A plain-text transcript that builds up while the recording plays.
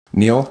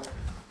Neil,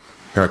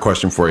 I got a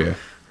question for you.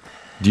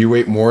 Do you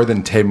wait more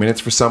than 10 minutes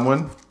for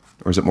someone,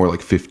 or is it more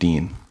like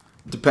 15?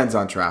 Depends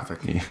on traffic.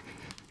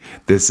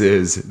 This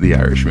is The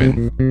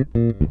Irishman.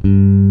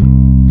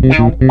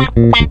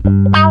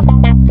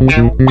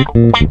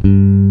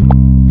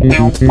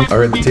 All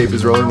right, the tape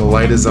is rolling, the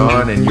light is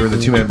on, and you're in the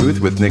two-man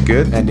booth with Nick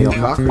Good. And Neil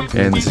Cochran.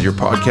 And this is your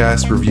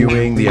podcast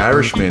reviewing The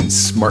Irishman,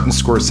 Martin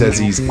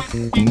Scorsese's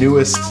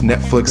newest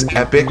Netflix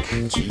epic.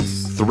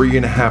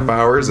 3.5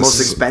 hours. Most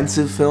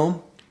expensive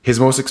film? His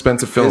most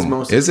expensive film. His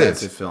most is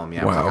expensive it? film,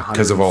 yeah. Wow, Like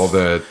because of all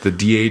the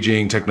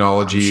de-aging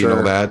technology and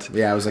all that.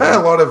 Yeah, it was like a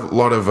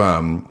lot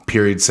of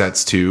period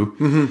sets too.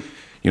 Mm-hmm.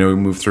 You know, we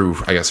moved through,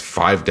 I guess,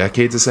 5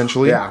 decades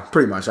essentially. Yeah,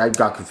 pretty much. I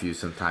got confused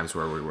sometimes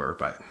where we were,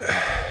 but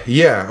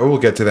yeah, we'll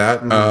get to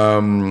that.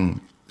 Mm-hmm.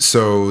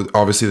 So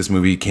obviously, this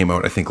movie came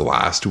out, I think,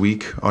 last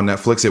week on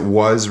Netflix. It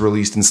was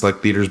released in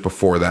select theaters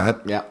before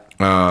that. yeah,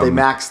 they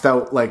maxed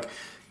out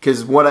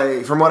because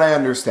from what I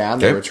understand,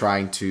 they Okay. were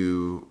trying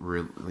to,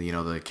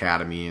 the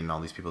Academy and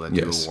all these people that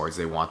do Yes. awards,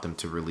 they want them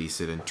to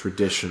release it in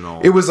traditional.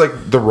 It was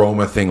like the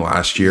Roma thing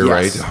last year,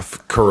 Yes.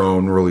 right?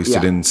 Corone released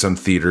it Yeah. in some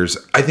theaters.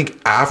 I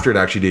think after it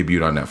actually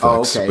debuted on Netflix.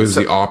 Oh, okay. It was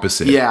the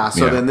opposite. Yeah,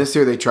 so then this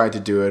year they tried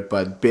to do it,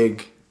 but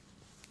big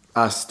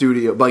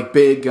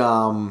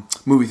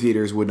movie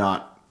theaters would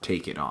not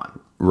take it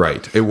on.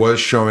 Right. It was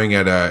showing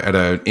at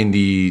a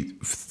indie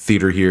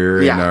theater here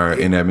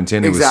in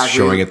Edmonton. It was exactly.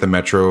 showing at the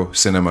Metro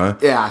Cinema.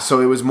 Yeah, so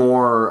it was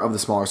more of the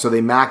smaller. So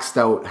they maxed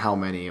out how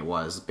many it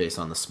was based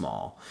on the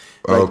small.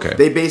 Okay.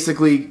 They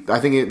basically, I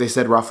think they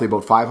said roughly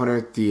about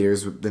 500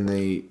 theaters. Then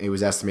it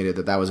was estimated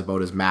that was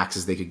about as max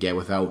as they could get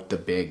without the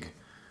big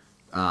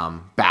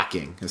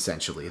backing,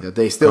 essentially. That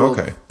they still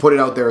put it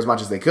out there as much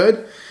as they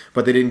could,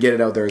 but they didn't get it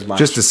out there as much.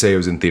 Just to say it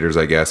was in theaters,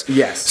 I guess.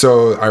 Yes.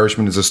 So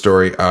Irishman is a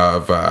story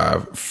of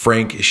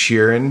Frank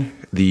Sheeran,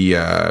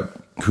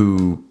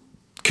 who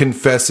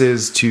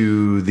confesses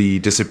to the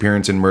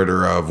disappearance and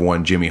murder of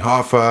one Jimmy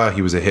Hoffa.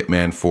 He was a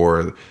hitman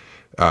for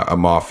a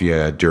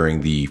mafia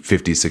during the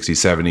 50s,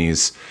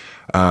 60s,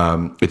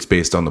 70s. It's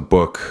based on the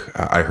book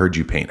I Heard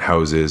You Paint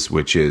Houses,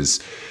 which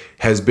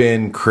has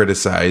been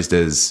criticized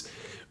as,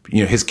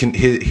 you know,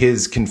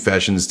 his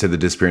confessions to the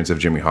disappearance of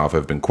Jimmy Hoffa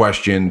have been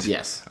questioned.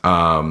 Yes.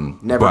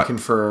 Never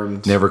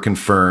confirmed. Never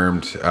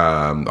confirmed.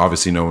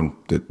 Obviously, known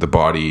that the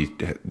body.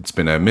 It's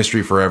been a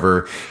mystery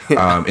forever.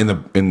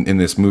 In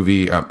this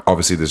movie,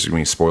 obviously, there's going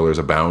to be spoilers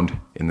abound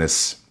in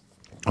this,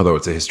 although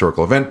it's a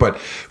historical event. But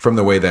from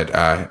the way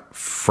that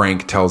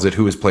Frank tells it,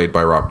 who is played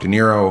by Robert De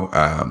Niro,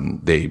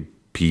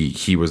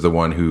 he was the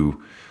one who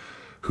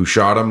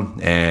shot him,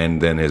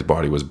 and then his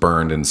body was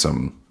burned in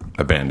some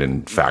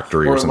abandoned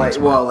factory or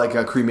something. Like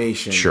a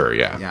cremation. Sure,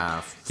 yeah.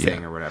 Yeah,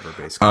 thing or whatever,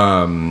 basically.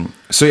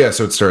 So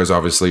it stars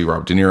obviously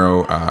Robert De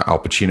Niro, Al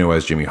Pacino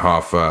as Jimmy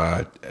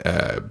Hoffa,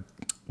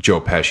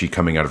 Joe Pesci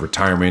coming out of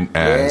retirement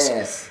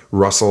as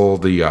Russell,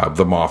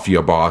 the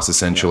mafia boss,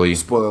 essentially. Yeah.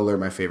 Spoiler alert,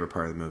 my favorite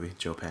part of the movie,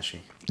 Joe Pesci.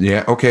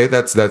 Yeah, okay,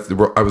 that's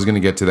I was going to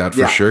get to that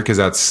for sure, because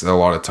that's a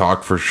lot of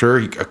talk for sure.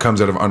 He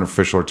comes out of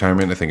unofficial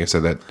retirement. I think I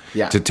said that.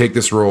 Yeah. To take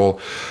this role.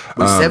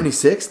 He's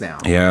 76 now.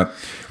 Yeah.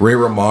 Ray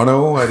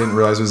Romano, I didn't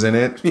realize was in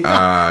it.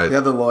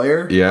 The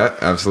lawyer. Yeah,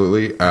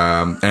 absolutely.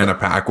 Anna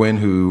Paquin,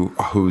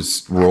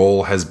 whose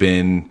role has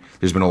been,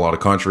 there's been a lot of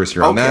controversy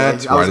around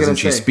that. Why doesn't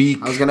she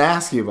speak? I was going to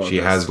ask you about She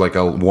this. has like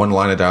one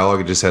line of dialogue.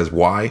 It just says,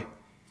 why?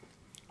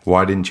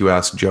 Why didn't you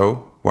ask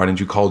Joe? Why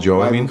didn't you call Joe?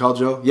 Why didn't you call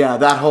Joe? Yeah,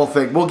 that whole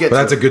thing. We'll get to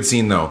that's a good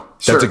scene, though.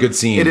 Sure. That's a good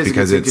scene. It is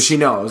because because she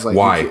knows. Like,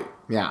 why?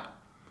 Yeah.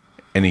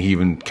 And he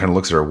even kind of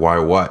looks at her, why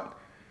what?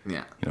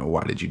 Yeah. You know,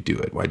 why did you do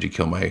it? Why did you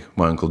kill my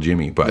Uncle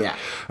Jimmy? But yeah.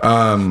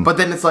 But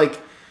then it's like,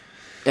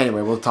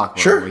 anyway, we'll talk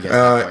about it when we get to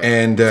that point.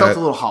 And it felt a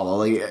little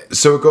hollow.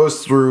 So it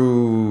goes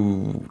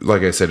through,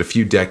 like I said, a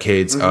few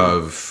decades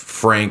of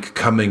Frank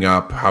coming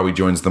up, how he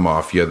joins the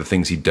mafia, the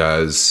things he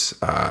does,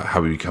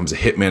 how he becomes a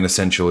hitman,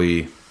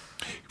 essentially.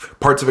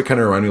 Parts of it kind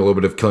of remind me a little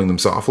bit of Killing Them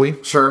Softly.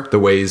 Sure. The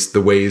ways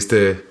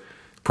to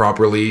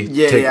properly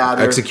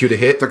execute a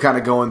hit. They're kind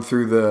of going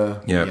through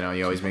the, Yeah.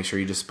 you always make sure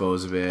you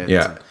dispose of it.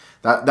 Yeah.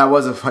 That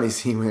was a funny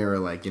scene where they were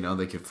like,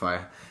 they could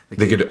fire.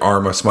 They could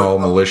arm a small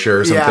militia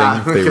or something. Yeah,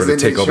 if they were to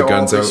take all the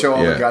guns out. They show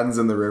all Yeah. the guns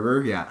in the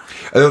river. Yeah.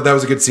 I thought that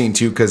was a good scene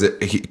too, because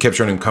he kept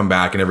showing him come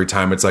back, and every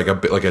time it's like a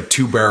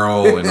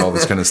 2-barrel and all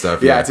this kind of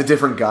stuff. Yeah, it's a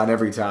different gun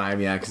every time.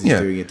 Yeah, because he's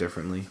doing it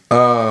differently.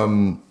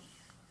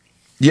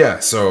 Yeah,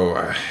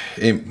 so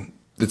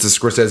it's a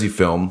Scorsese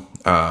film.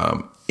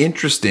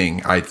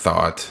 Interesting, I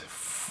thought.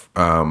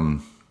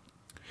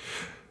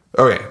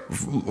 Okay,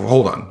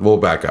 hold on. We'll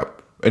back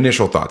up.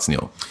 Initial thoughts,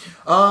 Neil.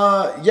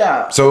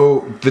 Yeah.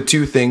 So the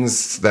two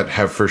things that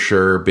have for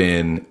sure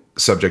been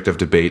subject of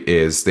debate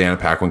is the Anna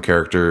Paquin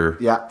character,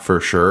 for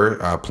sure,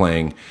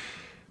 playing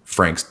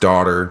Frank's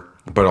daughter,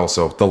 but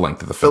also the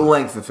length of the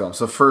film.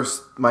 So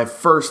my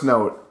first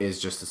note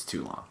is just it's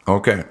too long.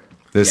 Okay.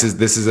 This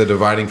is a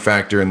dividing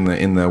factor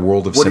in the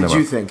world of cinema. What did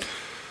you think?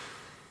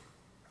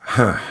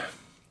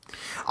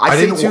 I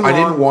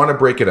didn't want to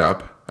break it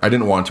up. I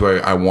didn't want to.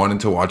 I wanted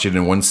to watch it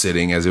in one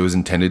sitting as it was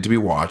intended to be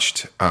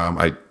watched.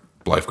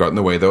 Life got in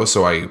the way though,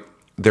 so I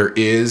there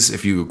is,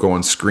 if you go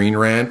on Screen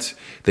Rant,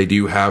 they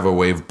do have a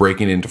way of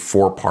breaking it into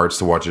 4 parts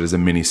to watch it as a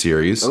mini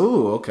series.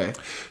 Oh, okay.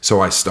 So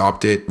I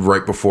stopped it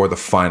right before the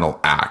final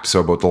act,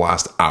 so about the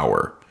last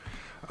hour.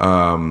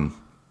 I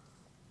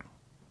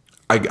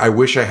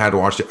wish I had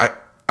watched it.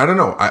 I don't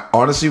know. I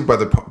honestly, by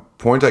the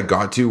point I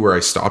got to where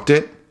I stopped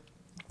it,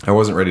 I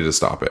wasn't ready to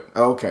stop it.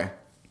 Okay.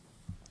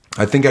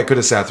 I think I could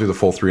have sat through the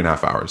full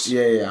 3.5 hours.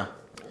 Yeah.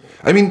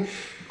 I mean,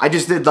 I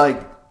just did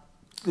a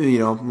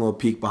little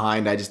peek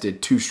behind. I just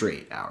did 2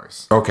 straight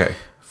hours. Okay.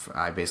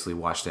 I basically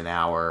watched an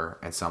hour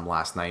and some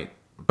last night.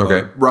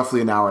 Okay.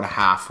 Roughly an hour and a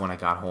half when I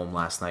got home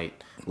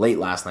late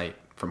last night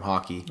from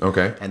hockey.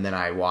 Okay. And then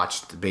I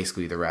watched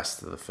basically the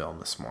rest of the film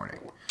this morning.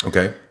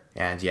 Okay.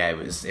 And yeah,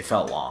 it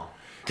felt long.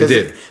 It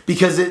did.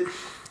 Because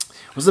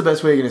what's the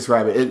best way you can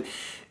describe it?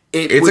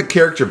 It's a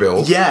character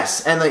build.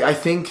 Yes, and I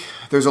think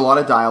there's a lot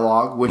of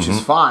dialogue, which is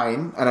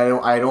fine, and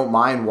I don't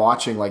mind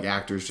watching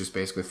actors just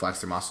basically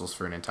flex their muscles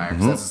for an entire.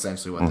 Because that's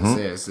essentially what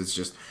this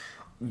is.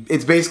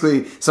 It's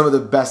basically some of the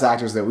best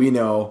actors that we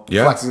know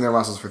flexing their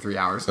muscles for 3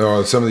 hours.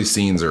 Oh, some of these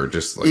scenes are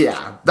just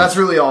that's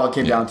really all it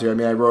came down to. I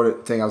mean, I wrote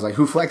a thing. I was like,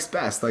 "Who flexed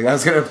best?" I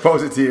was going to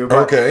pose it to you.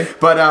 But, okay,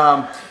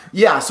 but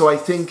so I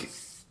think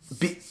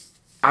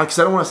because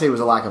I don't want to say it was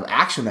a lack of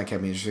action that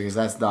kept me interested, because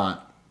that's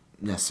not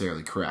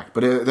necessarily correct,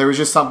 but there was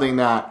just something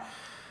that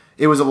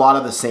it was a lot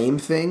of the same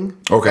thing.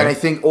 Okay. And I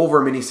think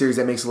over a miniseries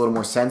that makes a little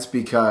more sense,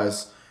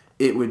 because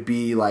it would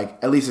be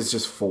at least it's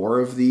just 4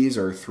 of these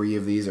or 3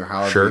 of these or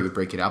however you would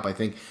break it up. I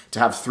think to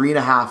have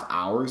 3.5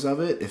 hours of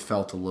it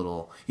felt a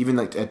little, even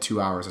at 2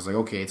 hours, I was like,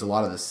 okay, it's a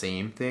lot of the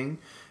same thing.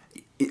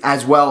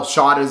 As well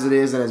shot as it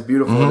is and as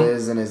beautiful it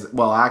is and as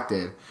well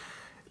acted,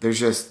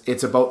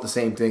 it's about the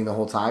same thing the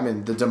whole time.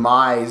 And the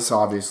demise,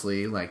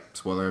 obviously,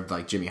 spoiler,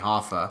 Jimmy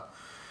Hoffa,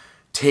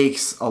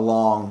 takes a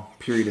long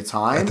period of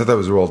time. I thought that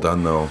was well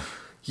done, though.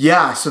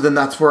 Yeah, so then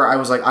that's where I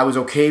was I was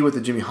okay with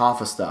the Jimmy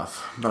Hoffa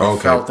stuff, but I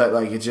felt that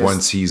it just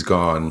once he's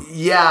gone,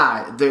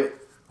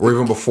 or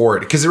even before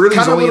it, because really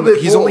he's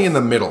only in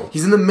the middle.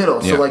 He's in the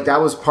middle, so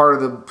that was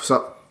part of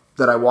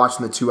that I watched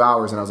in the 2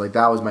 hours, and I was like,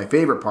 that was my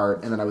favorite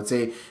part. And then I would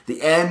say the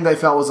end I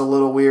felt was a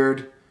little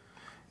weird.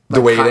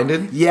 The way it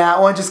ended? Yeah,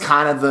 well, just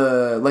kind of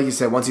like you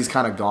said, once he's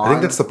kind of gone. I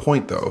think that's the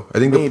point, though. I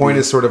think the point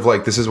is sort of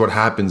this is what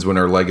happens when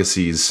our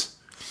legacies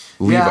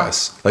leave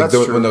us.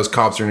 When those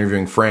cops are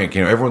interviewing Frank,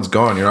 everyone's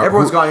gone.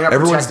 Everyone's gone. You're not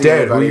everyone's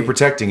dead. Anybody. Who are you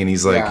protecting? And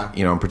he's like,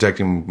 I'm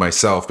protecting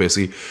myself,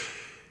 basically.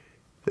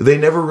 They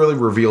never really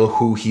reveal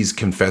who he's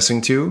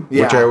confessing to,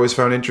 which I always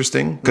found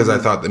interesting, because I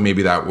thought that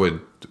maybe that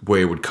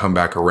would come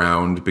back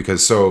around.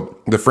 Because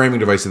the framing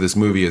device of this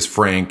movie is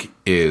Frank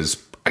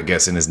is, I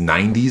guess, in his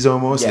 90s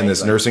almost, in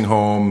this nursing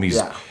home.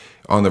 He's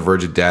on the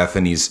verge of death,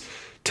 and he's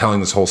telling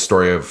this whole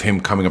story of him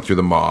coming up through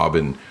the mob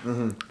and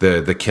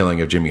the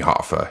killing of Jimmy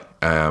Hoffa,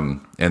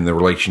 and the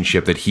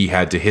relationship that he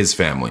had to his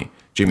family.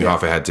 Jimmy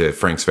Hoffa had to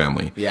Frank's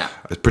family. Yeah.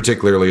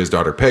 Particularly his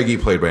daughter Peggy,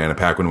 played by Anna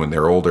Paquin when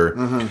they're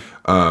older.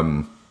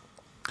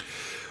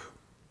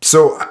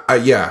 So,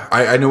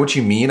 I know what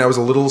you mean. I was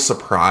a little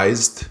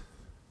surprised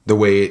the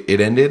way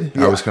it ended.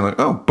 I was kind of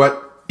like, oh,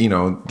 but...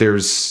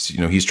 there's,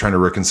 he's trying to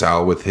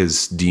reconcile with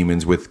his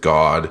demons with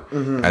God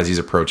as he's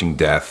approaching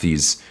death.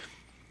 He's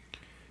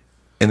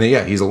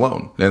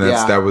alone. And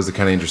that was the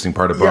kind of interesting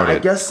part about it. I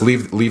guess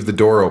leave the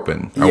door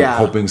open. I'm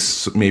hoping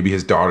maybe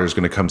his daughter's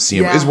going to come see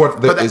him is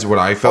what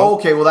I felt. Oh,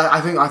 okay. Well,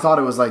 I thought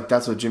it was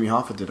that's what Jimmy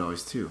Hoffa did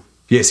always too.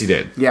 Yes, he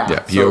did.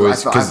 Yeah. He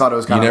always, I thought it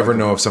was kind of, you of never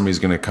know if somebody's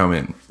going to come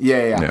in.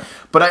 Yeah.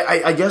 But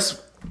I guess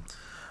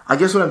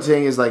what I'm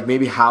saying is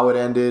maybe how it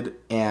ended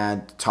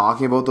and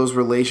talking about those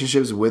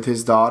relationships with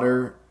his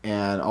daughter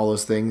and all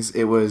those things.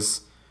 It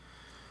was,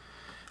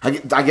 I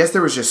guess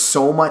there was just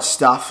so much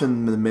stuff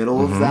in the middle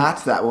of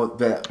that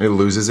it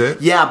loses it.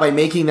 Yeah, by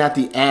making that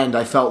the end,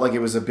 I felt like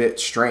it was a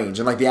bit strange.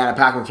 And the Anna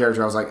Paquin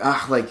character, I was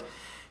like,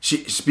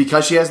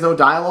 because she has no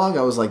dialogue,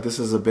 I was like, this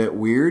is a bit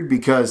weird,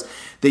 because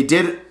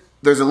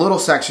there's a little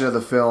section of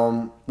the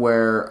film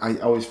where I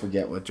always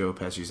forget what Joe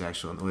Pesci's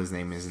what his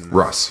name is.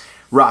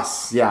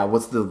 Russ, yeah.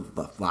 What's the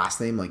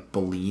last name?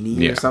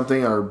 Bellini or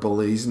something, or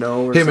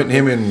Bellizno or something?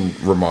 Him and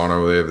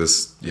Romano, they have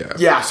this,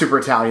 super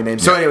Italian name.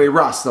 So anyway,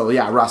 Russell.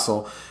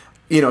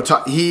 He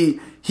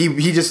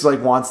just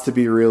wants to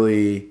be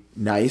really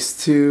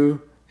nice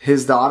to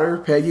his daughter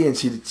Peggy, and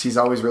she's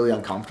always really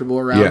uncomfortable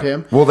around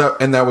him. Well,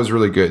 that was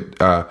really good.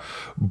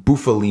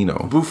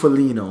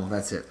 Bufalino,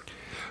 that's it.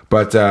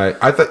 But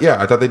I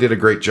thought they did a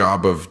great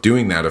job of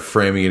doing that, of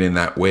framing it in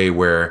that way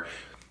where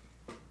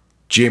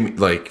Jimmy,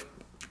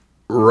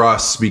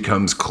 Russ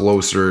becomes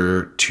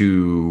closer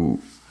to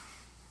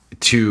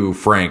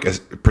Frank,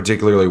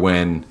 particularly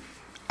when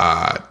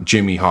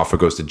Jimmy Hoffa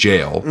goes to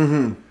jail,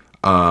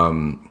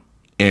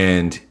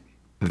 and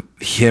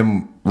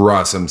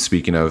Russ, I'm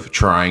speaking of,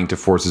 trying to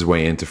force his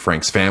way into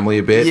Frank's family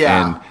a bit,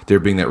 and there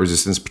being that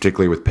resistance,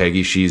 particularly with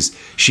Peggy. She's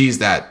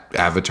that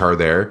avatar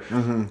there,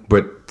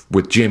 but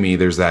with Jimmy,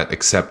 there's that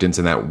acceptance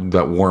and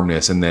that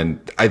warmness, and then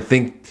I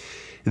think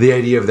the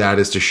idea of that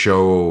is to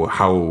show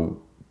how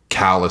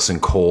callous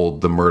and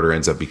cold the murder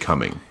ends up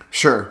becoming.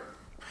 Sure.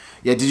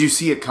 Yeah, did you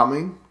see it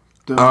coming?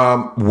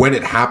 When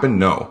it happened,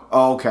 no.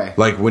 Oh, okay.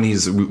 Like when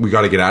we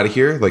got to get out of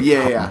here. Like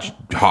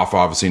Hoffa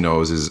obviously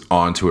is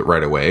onto it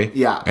right away.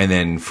 Yeah. And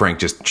then Frank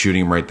just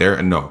shooting him right there.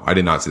 And no, I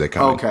did not see that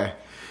coming. Okay.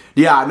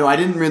 Yeah, no, I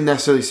didn't really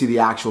necessarily see the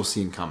actual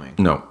scene coming.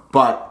 No.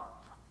 But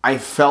I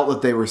felt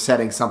that they were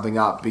setting something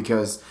up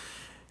because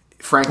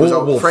Frank was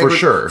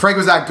Frank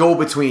was that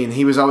go-between.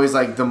 He was always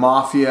like the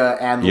mafia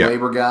and the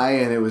labor guy,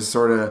 and it was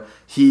sort of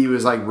he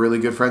was like really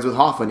good friends with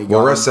Hoffman.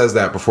 Russ says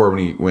that before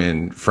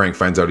when Frank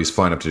finds out he's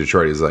flying up to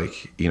Detroit. He's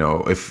like,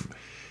 if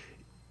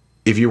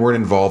you weren't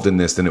involved in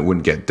this, then it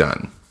wouldn't get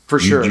done. For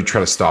sure, you try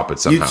to stop it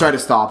somehow. You try to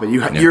stop it.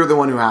 You're the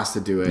one who has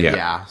to do it.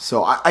 Yeah.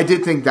 So I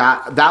did think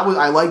that was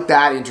I like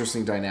that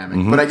interesting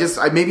dynamic, but I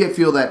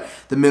feel that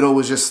the middle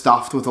was just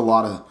stuffed with a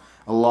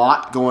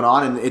lot going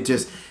on, and it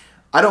just.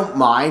 I don't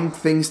mind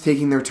things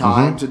taking their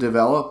time to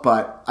develop,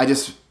 but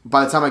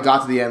by the time I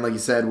got to the end, like you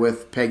said,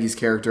 with Peggy's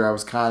character, I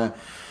was kind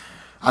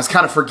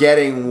of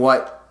forgetting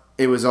what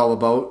it was all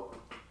about.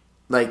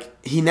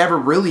 Like, he never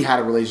really had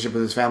a relationship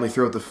with his family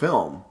throughout the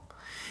film.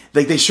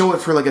 Like, they show it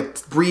for like a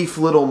brief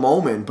little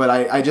moment, but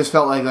I just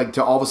felt like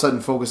to all of a sudden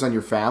focus on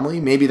your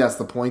family. Maybe that's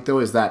the point though,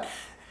 is that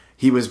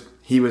he was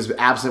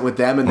absent with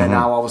them, and then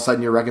now all of a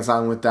sudden you're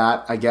reconciling with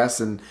that, I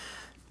guess, and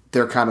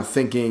they're kind of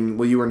thinking,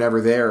 well, you were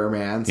never there,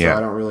 man, so I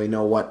don't really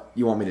know what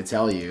you want me to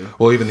tell you.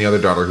 Well, even the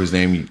other daughter, whose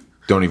name you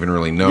don't even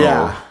really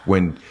know,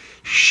 when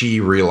she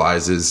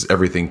realizes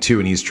everything, too,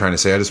 and he's trying to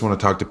say, I just want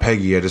to talk to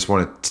Peggy, I just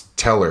want to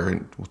tell her.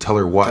 And tell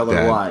her what,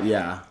 Dad? What,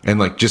 yeah. And,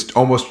 like, just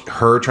almost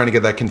her trying to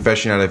get that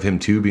confession out of him,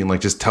 too, being like,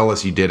 just tell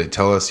us you did it.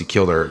 Tell us you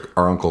killed our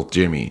Uncle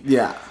Jimmy.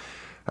 Yeah.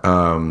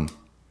 I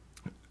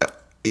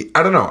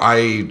don't know.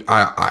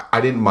 I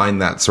didn't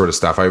mind that sort of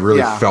stuff. I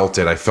really felt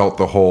it. I felt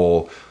the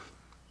whole...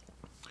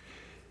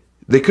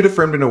 They could have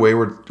framed it in a way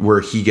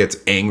where he gets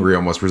angry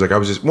almost. Where he's like, I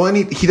was just... Well, and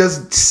he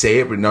does say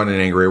it, but not in an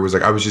angry way. It was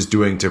like, I was just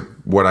doing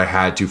what I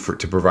had to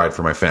provide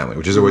for my family,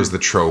 which is always the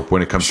trope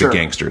when it comes to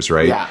gangsters,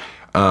 right? Yeah.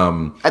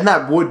 And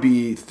that would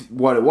be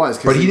what it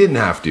was. But he didn't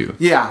have to.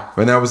 Yeah.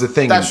 And that was the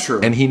thing. That's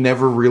true. And he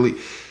never really...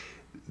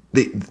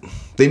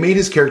 They made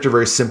his character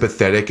very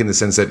sympathetic in the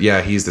sense that,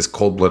 he's this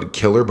cold-blooded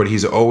killer, but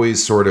he's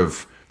always sort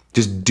of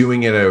just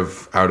doing it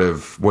out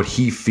of what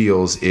he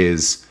feels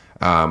is...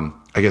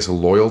 I guess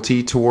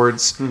loyalty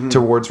towards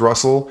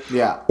Russell,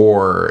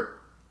 or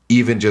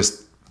even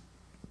just.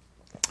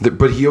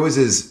 But he always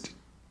is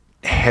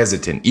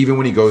hesitant, even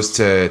when he goes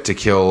to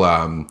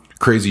kill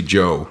Crazy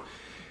Joe,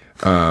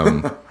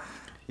 in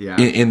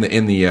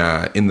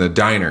the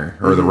diner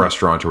or the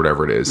restaurant or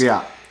whatever it is.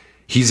 Yeah,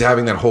 he's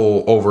having that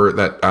whole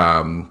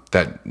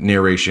that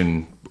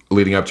narration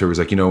leading up to it. Was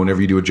like,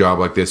 whenever you do a job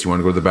like this, you want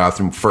to go to the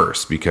bathroom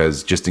first,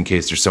 because just in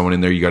case there's someone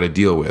in there you got to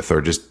deal with,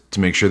 or just to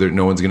make sure that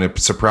no one's going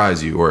to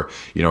surprise you, or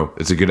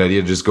it's a good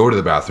idea to just go to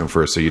the bathroom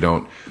first so you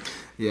don't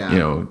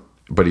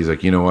but he's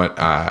like, you know what,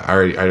 I'd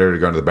already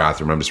gone to the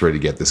bathroom, I'm just ready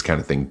to get this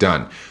kind of thing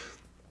done.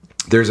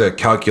 There's a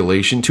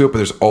calculation to it, but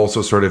there's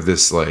also sort of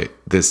this I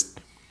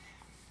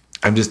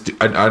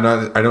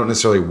don't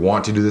necessarily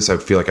want to do this, I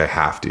feel like I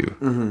have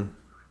to.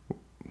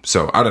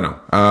 So I don't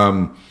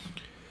know.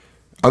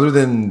 Other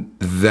than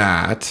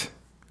that,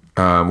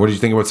 what did you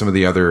think about some of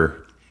the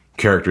other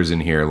characters in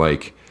here,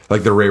 like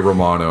the Ray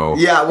Romano,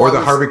 or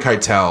the Harvey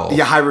Keitel?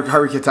 Yeah, Harvey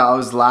Keitel. I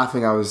was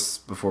laughing.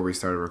 Before we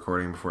started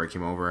recording, before I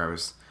came over, I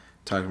was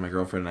talking to my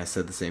girlfriend, and I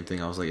said the same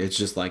thing. I was like, it's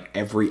just like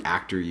every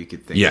actor you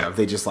could think of,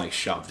 they just like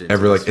shoved it.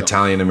 Every like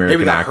Italian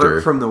American actor.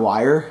 Hurt from The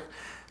Wire,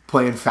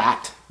 playing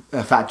Fat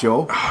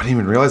Joe. Oh, I didn't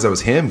even realize that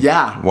was him.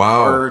 Yeah.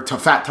 Wow. Or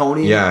Fat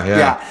Tony.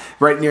 Yeah.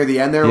 Right near the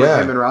end there with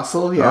him and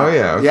Russell. Yeah. Oh,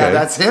 yeah. Okay. Yeah,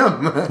 that's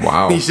him.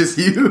 Wow. He's just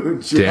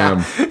huge.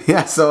 Damn.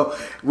 Yeah. So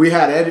we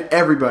had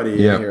everybody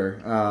in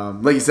here.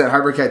 Like you said,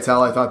 Harvey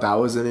Keitel, I thought that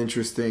was an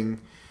interesting...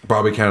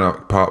 Bobby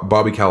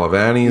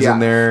Cannavale's in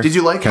there. Did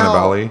you like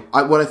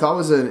what I thought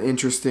was an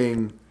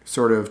interesting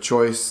sort of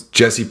choice?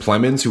 Jesse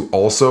Plemons, who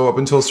also up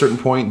until a certain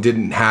point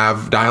didn't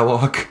have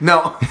dialogue.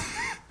 No.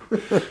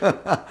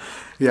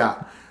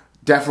 Yeah.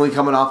 Definitely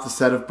coming off the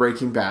set of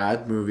Breaking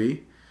Bad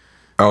movie.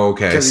 Oh,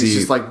 okay. Because he's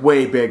just like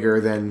way bigger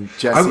than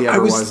Jesse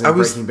ever was in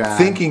Breaking Bad. I was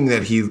thinking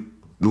that he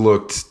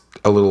looked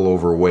a little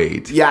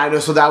overweight. Yeah, I know.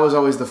 So that was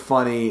always the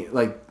funny,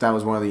 like, that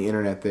was one of the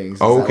internet things.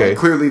 Oh, okay. That, like,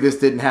 clearly this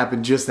didn't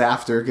happen just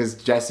after, because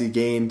Jesse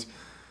gained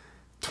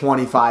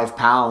 25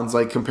 pounds,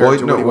 like, compared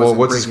to what he was in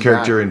what's his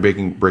character in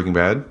Breaking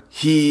Bad?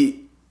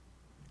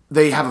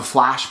 They have a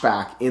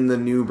flashback in the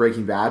new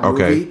Breaking Bad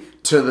movie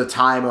to the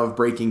time of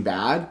Breaking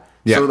Bad.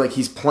 Yeah. So, like,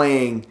 he's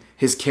playing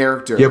his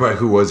character. Yeah, but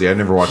who was he? I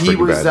never watched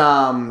Breaking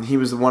Bad. He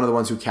was one of the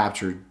ones who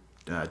captured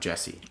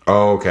Jesse.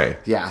 Oh, okay.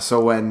 Yeah,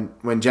 so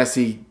when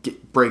Jesse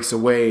breaks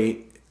away,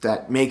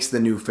 that makes the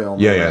new film.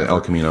 Yeah,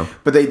 El Camino.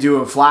 But they do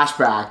a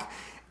flashback,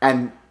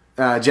 and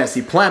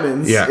Jesse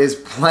Plemons is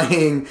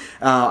playing.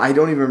 I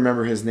don't even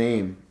remember his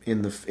name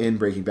in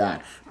Breaking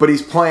Bad, but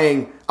he's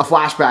playing a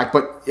flashback,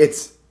 but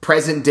it's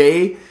present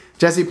day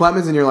Jesse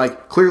Plemons, and you're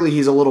like, clearly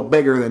he's a little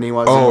bigger than he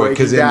was in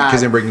Breaking Bad.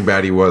 Because in Breaking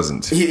Bad he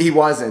wasn't. He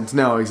wasn't.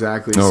 No,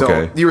 exactly.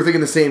 Okay. So you were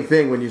thinking the same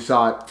thing when you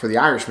saw it for The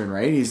Irishman,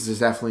 right? He's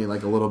just definitely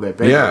like a little bit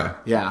bigger. Yeah.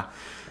 Yeah.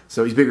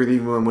 So he's bigger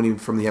than when he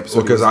from the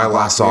episode. Because I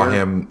last saw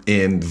him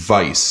in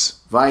Vice.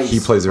 He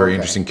plays a very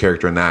interesting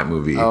character in that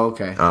movie. Oh,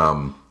 okay.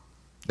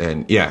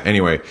 And yeah,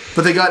 anyway.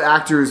 But they got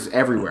actors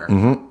everywhere.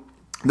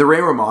 Mm-hmm. The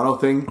Ray Romano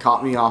thing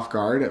caught me off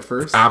guard at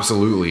first.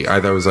 Absolutely. I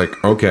was like,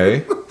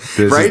 okay.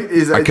 Right?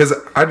 Because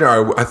I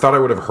don't know, I thought I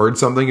would have heard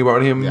something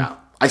about him. Yeah.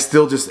 I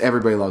still just,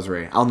 everybody loves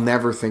Ray. I'll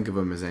never think of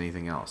him as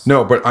anything else.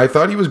 No, but I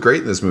thought he was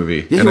great in this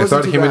movie. Yeah, and I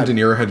thought him and De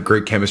Niro had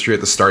great chemistry at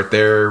the start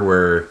there,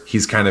 where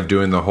he's kind of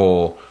doing the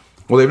whole,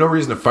 well, they have no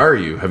reason to fire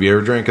you. Have you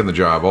ever drank on the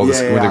job? All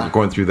this, when they're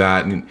going through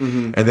that. And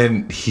and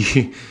then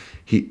he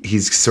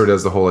sort of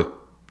does the whole, like,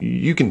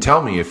 you can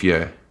tell me if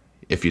you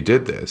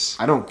did this.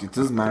 It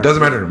doesn't matter. It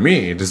doesn't matter to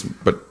me.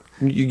 But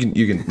you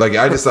can, like,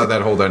 I just thought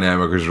that whole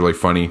dynamic was really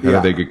funny. I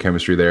thought they had good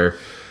chemistry there.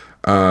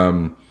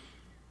 And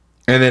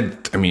then,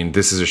 I mean,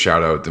 this is a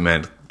shout out.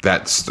 Man,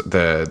 that's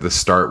the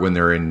start when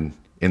they're in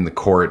the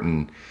court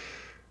and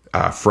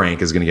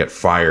Frank is going to get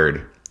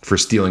fired for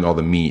stealing all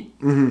the meat.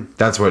 Mm-hmm.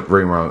 That's what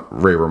Ray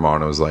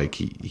Romano was like.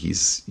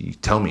 You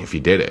tell me if you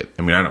did it.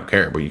 I mean, I don't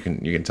care, but you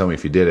can tell me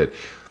if you did it.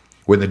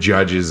 When the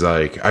judge is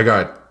like, I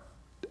got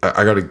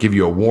to give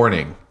you a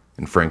warning.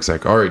 And Frank's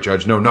like, all right,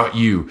 Judge, no, not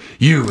you.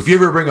 If you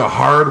ever bring a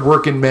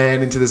hard-working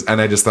man into this, and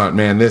I just thought,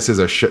 man, this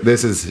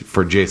is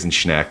for Jason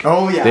Schneck.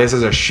 Oh yeah, this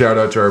is a shout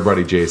out to our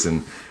buddy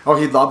Jason. Oh,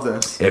 he'd love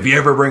this. If you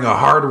ever bring a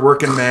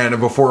hard-working man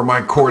before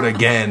my court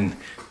again.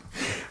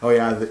 Oh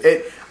yeah,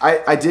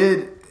 I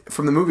did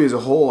from the movie as a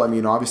whole. I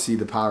mean, obviously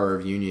the power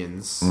of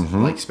unions,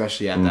 like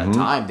especially at that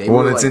time.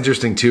 It's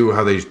interesting too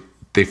how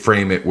they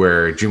frame it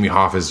where Jimmy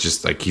Hoffa is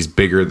just like, he's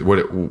bigger.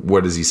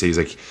 What does he say? He's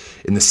like,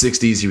 in the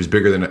 60s he was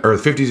bigger than, or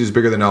the 50s he was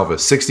bigger than Elvis.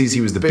 60s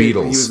he was the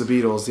Beatles. He was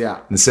the Beatles, yeah.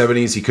 In the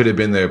 70s he could have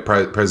been the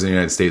president of the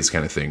United States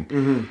kind of thing.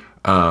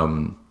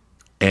 Mm-hmm.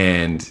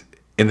 And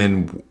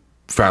then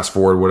fast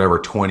forward whatever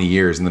 20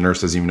 years and the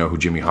nurse doesn't even know who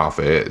Jimmy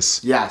Hoffa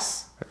is.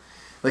 Yes.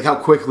 Like how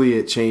quickly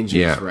it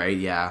changes, right?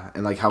 Yeah.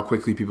 And like how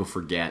quickly people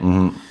forget.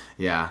 Mm-hmm.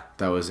 Yeah,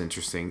 that was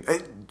interesting.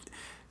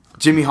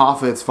 Jimmy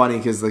Hoffa, it's funny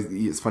because like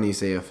it's funny you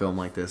say a film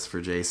like this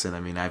for Jason. I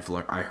mean, I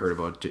heard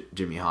about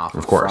Jimmy Hoffa,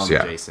 of course,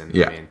 from Jason.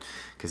 I mean,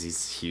 because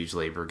he's a huge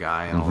labor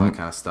guy and all that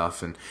kind of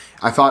stuff. And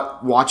I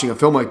thought watching a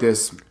film like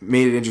this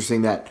made it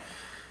interesting that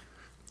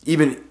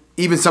even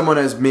someone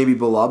as maybe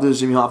beloved as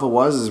Jimmy Hoffa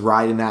was is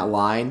riding that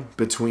line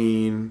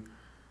between,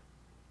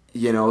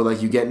 you know,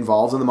 like you get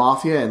involved in the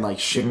mafia and like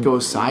shit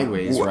goes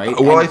sideways, right?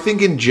 Well, I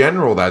think in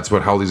general that's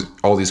what how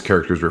all these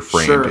characters were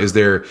framed. Sure. Is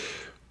there.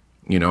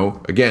 You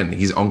know, again,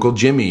 he's Uncle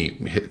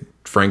Jimmy.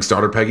 Frank's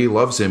daughter Peggy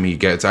loves him. He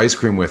gets ice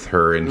cream with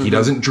her, and he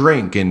doesn't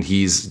drink, and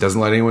doesn't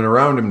let anyone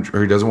around him,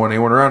 or he doesn't want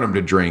anyone around him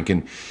to drink.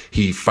 And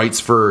he fights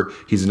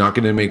he's not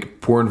going to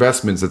make poor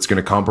investments that's going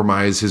to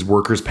compromise his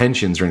workers'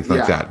 pensions or anything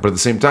like that. But at the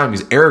same time,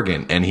 he's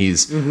arrogant and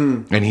he's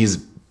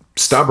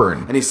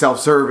stubborn and he's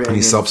self-serving. And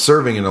he's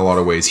self-serving in a lot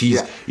of ways.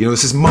 You know,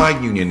 this is my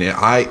union.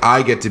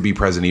 I get to be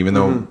president, even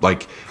though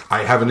like.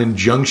 I have an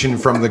injunction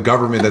from the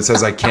government that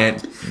says I can't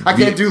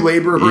do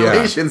labor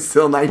relations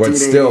till 1980. But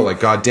still, like,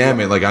 God damn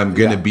it, like, I'm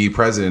going to be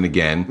president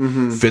again.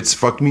 Mm-hmm. Fitz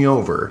fucked me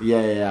over.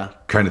 Yeah.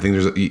 Kind of thing.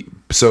 There's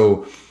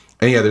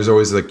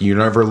always, like, you're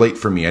never late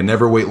for me. I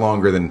never wait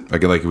longer than,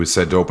 like it was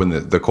said to open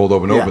the cold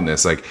open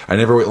openness. Like, I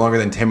never wait longer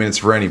than 10 minutes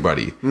for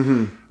anybody.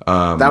 Mm-hmm.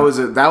 That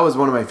was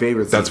one of my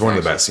favorite scenes. That's one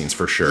of the best scenes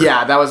for sure.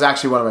 Yeah, that was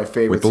actually one of my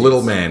favorite with the scenes.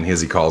 little man,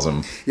 as he calls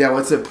him. Yeah,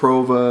 what's it?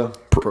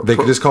 They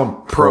could just call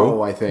him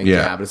Pro, I think.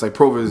 Yeah, but it's like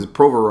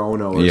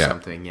Proverono or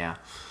something. Yeah,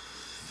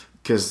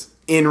 because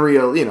in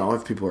real, you know,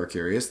 if people are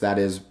curious, that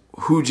is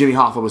who Jimmy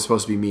Hoffa was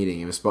supposed to be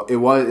meeting. It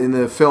was in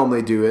the film.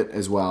 They do it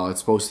as well. It's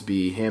supposed to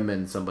be him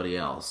and somebody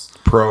else.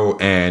 Pro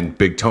and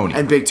Big Tony.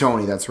 And Big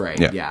Tony. That's right.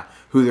 Yeah.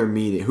 Who they're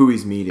meeting? Who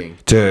he's meeting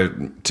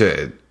to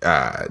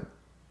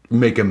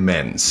make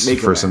amends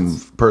for some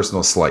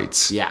personal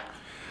slights. Yeah.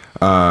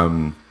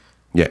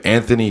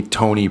 Anthony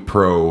Tony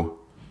Provenzano.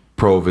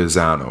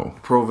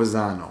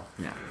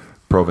 Yeah.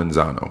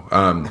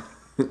 Provenzano.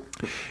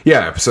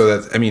 Yeah, so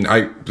that's, I mean,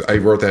 I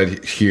wrote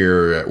that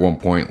here at one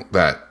point,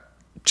 that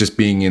just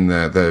being in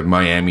the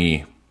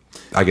Miami,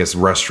 I guess,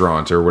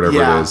 restaurant or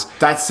whatever it is.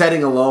 That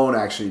setting alone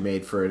actually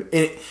made for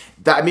it.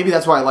 Maybe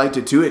that's why I liked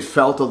it too. It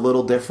felt a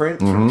little different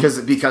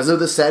because of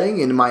the setting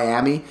in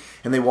Miami,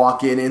 and they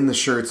walk in the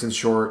shirts and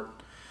short,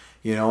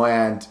 you know,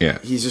 and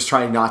he's just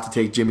trying not to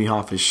take Jimmy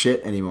Hoffa's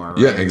shit anymore.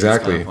 Right? Yeah,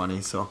 exactly. It's kind of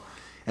funny. So,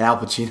 and Al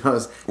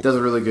Pacino does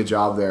a really good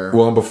job there.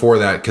 Well, and before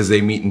that, because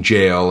they meet in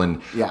jail,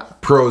 and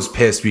Pro's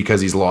pissed because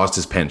he's lost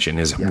his pension,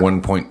 his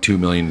 $1.2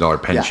 million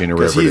pension or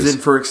whatever it is. Because he's in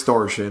for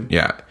extortion.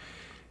 Yeah,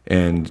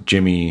 and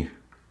Jimmy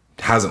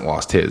hasn't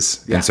lost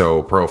his, and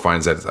so Pro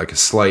finds that it's like a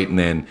slight, and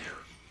then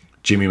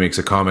Jimmy makes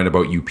a comment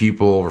about you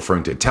people,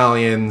 referring to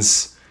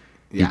Italians.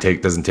 He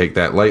doesn't take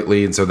that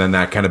lightly, and so then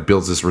that kind of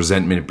builds this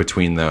resentment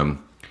between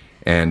them.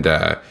 And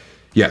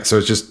so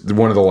it's just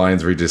one of the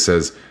lines where he just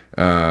says,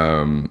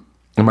 "Am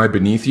I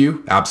beneath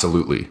you?"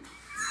 Absolutely.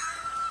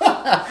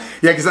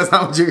 Because that's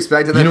not what you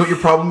expected. You know what your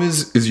problem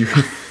is? You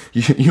know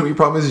what your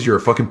problem is you're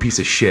a fucking piece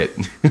of shit.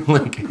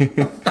 Like,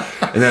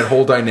 and that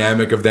whole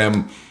dynamic of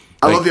them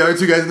I love the other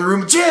two guys in the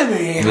room,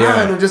 Jimmy.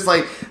 Yeah. And they're just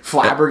like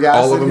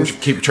flabbergasted. All of them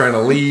keep trying to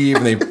leave,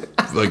 and they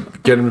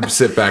like get him to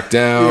sit back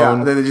down. Yeah,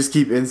 and then they just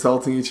keep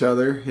insulting each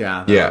other.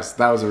 Yeah,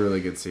 that was a really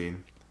good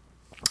scene.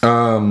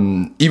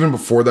 Even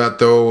before that,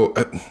 though,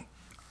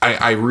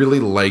 I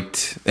really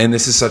liked, and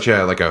this is such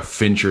a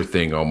Fincher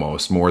thing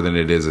almost more than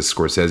it is a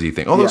Scorsese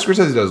thing. Although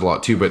Scorsese does a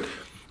lot too, but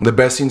the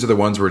best scenes are the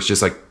ones where it's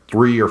just like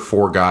 3 or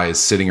 4 guys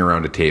sitting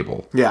around a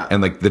table. Yeah. And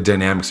like the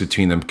dynamics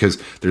between them,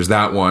 because there's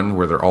that one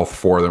where they're all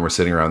 4 of them were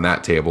sitting around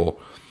that table.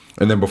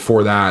 And then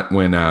before that,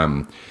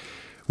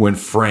 when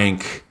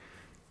Frank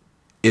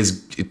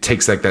it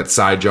takes like that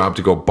side job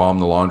to go bomb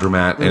the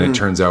laundromat, and it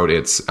turns out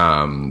it's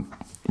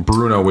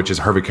Bruno, which is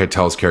Harvey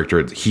Keitel's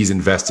character. He's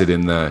invested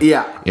in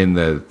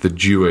the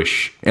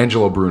Jewish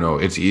Angelo Bruno.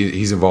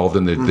 He's involved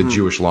in the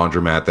Jewish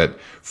laundromat that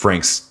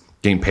Frank's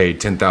getting paid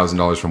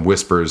 $10,000 from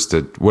Whispers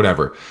to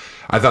whatever.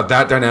 I thought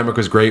that dynamic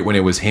was great when it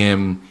was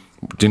him,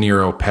 De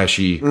Niro,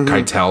 Pesci,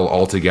 Keitel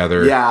all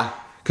together. Yeah,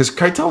 because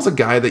Keitel's a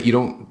guy that you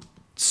don't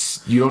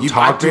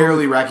talk to. I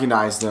barely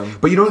recognized him,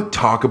 but you don't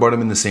talk about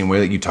him in the same way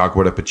that you talk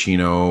about a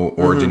Pacino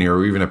or De Niro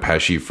or even a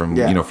Pesci from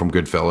from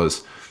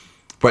Goodfellas.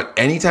 But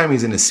anytime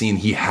he's in a scene,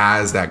 he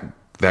has that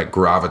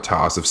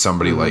gravitas of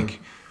somebody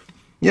like,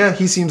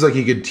 he seems like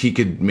he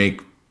could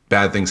make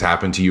bad things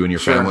happen to you and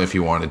your family if he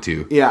wanted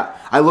to. Yeah,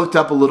 I looked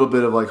up a little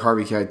bit of like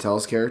Harvey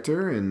Keitel's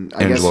character and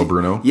Angelo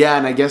Bruno. Yeah,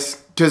 and I guess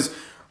because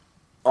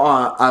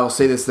I will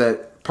say this,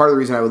 that part of the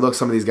reason I would look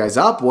some of these guys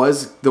up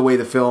was the way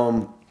the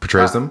film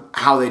portrays them,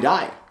 how they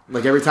died.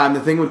 Like every time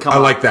the thing would come, I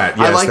like that.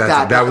 Yes, I like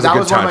that. That was a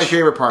good touch. One of my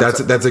favorite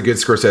parts. That's a good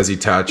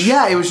Scorsese touch.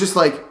 Yeah, it was just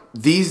like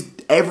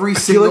every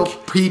single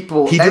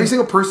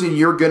person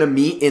you're gonna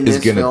meet in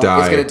this film is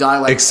gonna die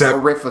like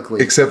horrifically.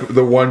 Except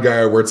the one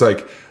guy where it's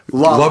like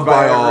loved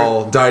by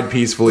all, died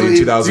peacefully in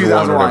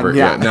 2001 or whatever.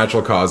 Yeah,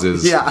 natural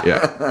causes.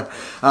 Yeah.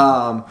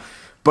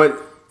 But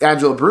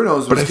Angelo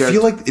Bruno's was I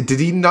feel like, did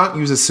he not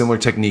use a similar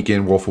technique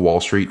in Wolf of Wall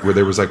Street where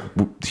there was like,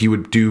 he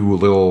would do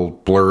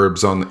little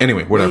blurbs on,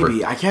 anyway, whatever.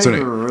 Maybe. I can't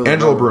even really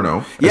Angelo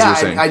remember.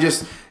 Bruno, I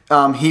just,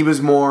 he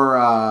was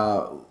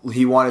more,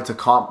 he wanted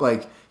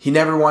to he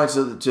never wanted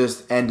to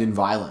just end in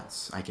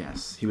violence, I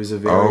guess. He was a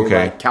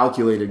very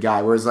calculated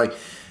guy, whereas like,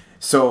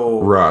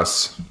 so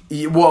Russ.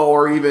 Well,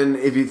 or even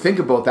if you think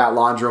about that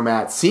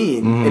laundromat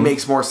scene, it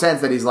makes more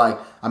sense that he's like,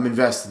 I'm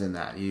invested in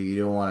that.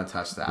 You don't want to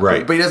touch that.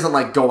 Right. But he doesn't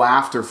like go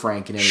after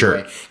Frank in any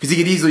way. Because he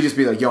could easily just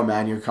be like, yo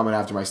man, you're coming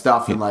after my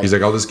stuff. And like, he's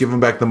like, I'll just give him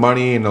back the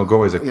money and he'll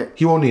go. He's like,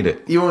 he won't need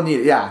it. You won't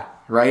need it. Yeah.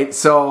 Right.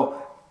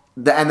 So,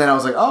 and then I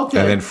was like, okay.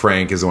 And then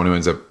Frank is the one who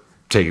ends up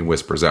taking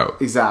Whispers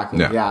out. Exactly.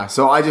 Yeah.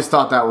 So I just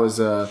thought that was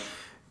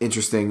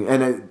interesting.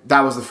 And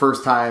that was the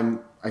first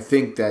time I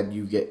think that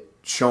you get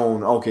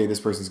shown, okay, this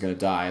person's going to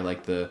die,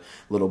 like the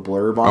little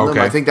blurb on them.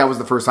 I think that was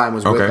the first time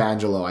was with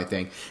Angelo, I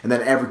think. And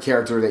then every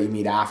character that you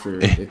meet after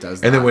it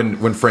does that. And then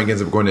when Frank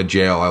ends up going to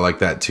jail, I like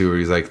that too.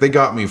 He's like, they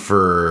got me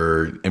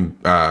for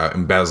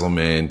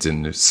embezzlement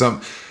and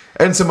some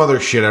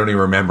other shit I don't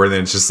even remember. And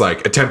then it's just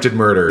like attempted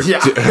murder,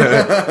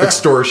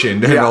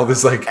 extortion, and all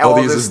this like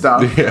all these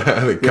stuff.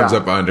 That comes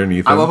up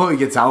underneath him. I love how he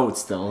gets out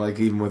still, like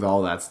even with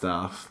all that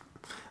stuff.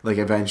 Like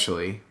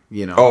eventually,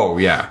 you know. Oh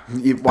yeah,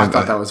 I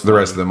thought that was funny. The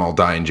rest of them all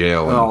die in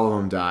jail. And all of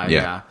them die.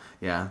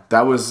 Yeah.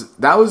 That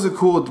was a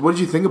cool. What did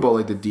you think about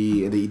like the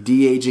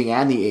de-aging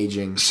and the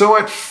aging? So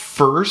at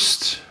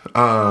first,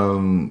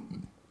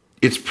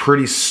 it's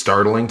pretty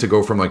startling to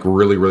go from like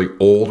really really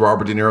old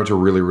Robert De Niro to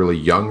really really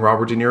young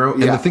Robert De Niro.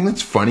 And the thing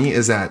that's funny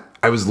is that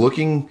I was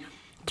looking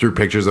through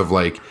pictures of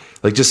like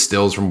just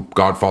stills from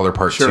Godfather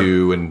Part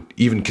 2 and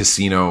even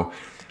Casino.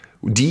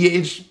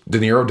 De-aged De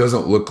Niro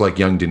doesn't look like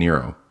young De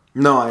Niro.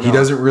 No, I know. He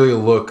doesn't really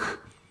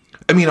look.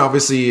 I mean,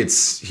 obviously,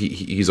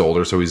 he's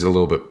older, so he's a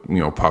little bit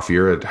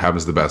puffier. It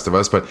happens to the best of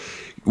us. But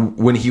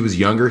when he was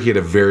younger, he had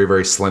a very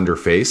very slender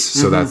face.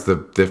 So that's the.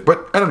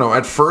 But I don't know.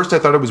 At first, I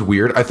thought it was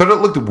weird. I thought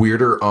it looked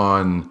weirder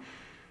on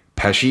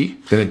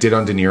Pesci than it did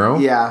on De Niro.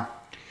 Yeah,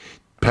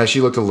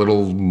 Pesci looked a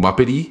little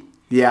Muppety.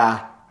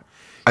 Yeah.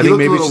 I think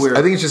maybe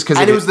I think it's just because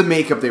it was the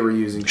makeup they were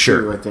using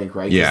too. I think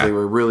right. Yeah, they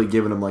were really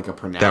giving him like a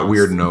pronounced that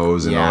weird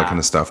nose and all that kind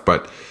of stuff,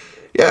 but.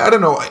 Yeah, I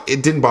don't know.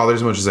 It didn't bother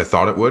as much as I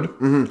thought it would.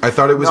 I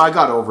thought it was. No, I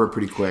got over it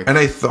pretty quick. And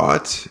I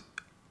thought,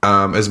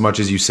 as much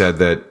as you said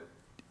that,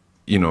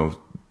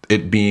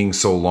 it being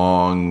so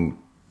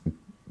long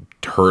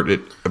hurt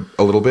it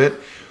a little bit.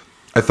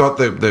 I thought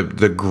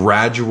the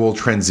gradual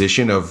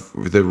transition of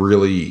the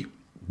really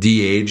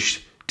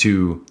de-aged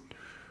to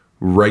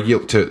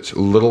regular to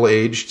little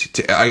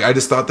aged. I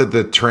just thought that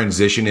the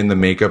transition in the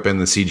makeup and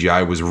the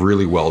CGI was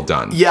really well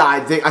done. Yeah, I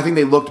think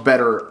they looked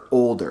better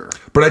older.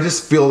 But I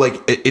just feel like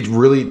it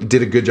really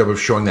did a good job of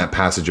showing that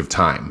passage of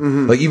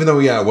time. Like even though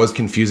it was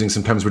confusing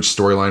sometimes which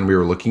storyline we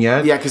were looking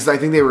at. Yeah, because I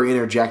think they were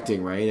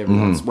interjecting right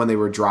when they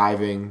were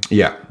driving.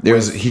 Yeah,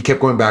 he kept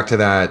going back to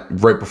that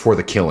right before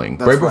the killing,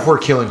 before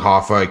killing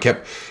Hoffa. I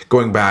kept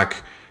going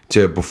back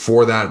to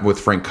before that with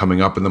Frank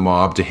coming up in the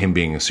mob to him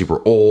being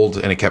super old,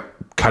 and it kept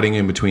cutting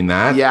in between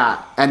that.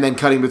 Yeah, and then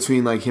cutting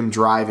between like him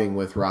driving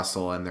with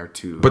Russell and their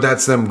two. But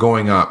that's them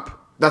going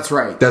up That's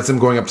right. That's him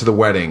going up to the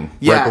wedding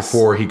right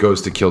before he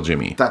goes to kill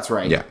Jimmy. That's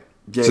right. Yeah.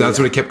 So that's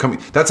what it kept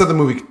coming. That's how the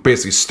movie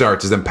basically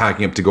starts, is them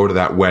packing up to go to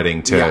that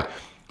wedding to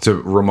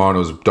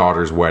Romano's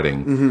daughter's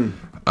wedding.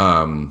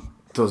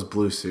 Those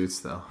blue suits,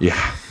 though.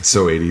 Yeah,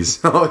 so 80s.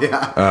 Oh,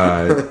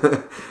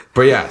 yeah.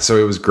 But yeah, so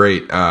it was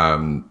great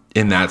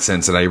in that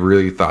sense, that I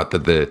really thought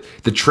that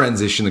the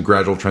transition, the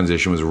gradual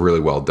transition, was really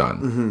well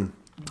done.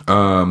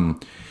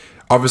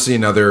 Obviously,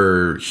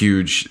 another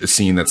huge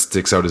scene that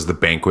sticks out is the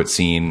banquet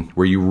scene,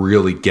 where you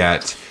really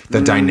get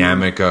the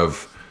dynamic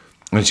of,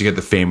 once you get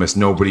the famous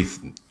nobody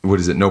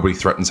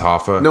threatens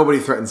Hoffa. Nobody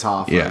threatens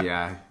Hoffa.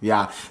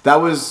 Yeah. That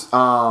was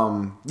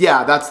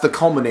that's the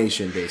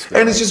culmination, basically.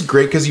 And it's just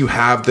great because you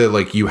have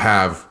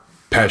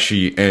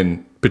Pesci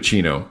and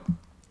Pacino,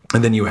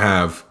 and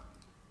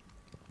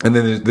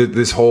then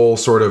this whole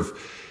sort of,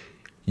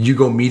 you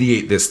go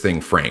mediate this thing,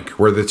 Frank,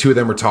 where the two of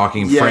them are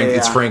talking.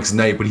 It's Frank's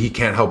night, but he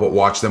can't help but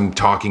watch them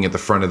talking at the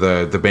front of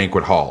the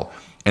banquet hall.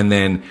 And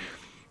then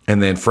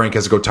Frank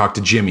has to go talk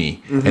to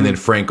Jimmy. And then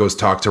Frank goes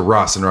talk to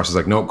Russ. And Russ is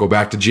like, nope, go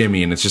back to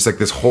Jimmy. And it's just like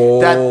this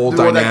whole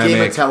dynamic. That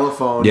game of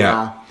telephone.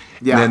 Yeah.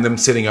 And then them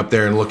sitting up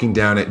there and looking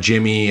down at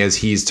Jimmy as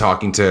he's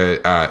talking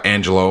to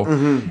Angelo.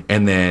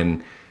 And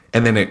then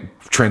it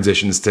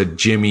transitions to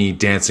Jimmy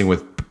dancing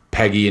with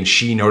Peggy, and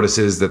she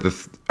notices that the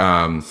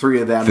three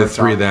of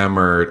them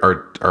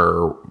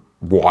are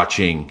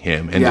watching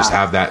him, and just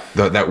have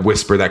that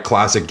whisper, that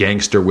classic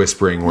gangster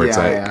whispering, where it's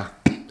like,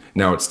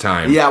 now it's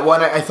time. Yeah,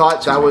 I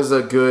thought that was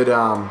a good.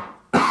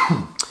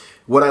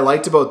 What I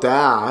liked about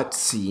that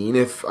scene,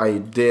 if I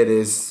did,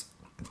 is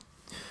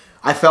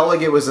I felt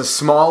like it was a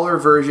smaller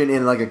version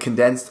in like a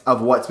condensed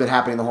of what's been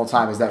happening the whole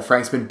time. Is that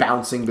Frank's been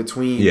bouncing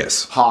between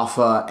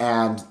Hoffa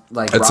and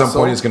like at some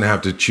point he's going to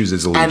have to choose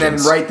his allegiance. And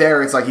then right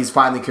there, it's like he's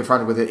finally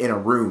confronted with it in a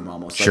room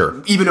almost.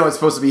 Like, even though it's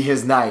supposed to be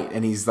his night,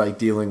 and he's like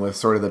dealing with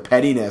sort of the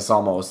pettiness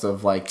almost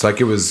of like. It's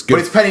like it was good. But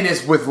it's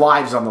pettiness with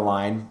lives on the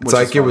line. It's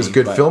like it was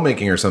good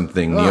filmmaking or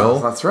something, Neil.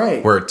 That's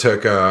right. Where it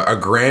took a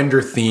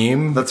grander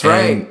theme. That's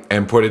right.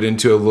 And put it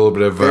into a little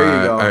bit of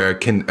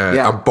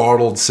a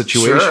bottled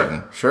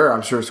situation. Sure.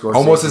 I'm sure Scorsese.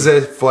 Almost as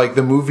if like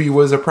the movie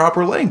was a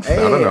proper length. I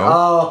don't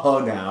know. Oh,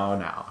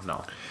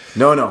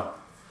 no.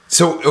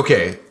 So,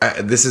 okay,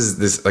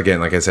 this again,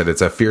 like I said,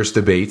 it's a fierce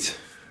debate.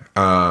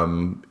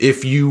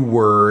 If you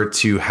were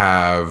to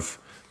have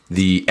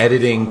the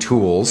editing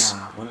tools,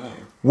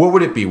 what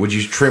would it be? Would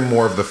you trim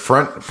more of the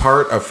front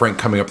part of Frank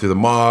coming up through the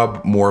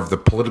mob, more of the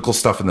political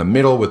stuff in the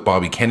middle with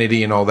Bobby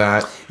Kennedy and all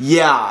that?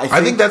 Yeah,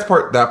 I think that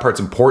part's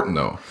important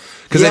though.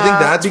 Because I think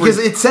that's because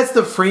it sets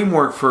the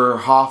framework for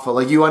Hoffa.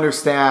 Like, you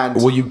understand.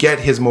 Well, you get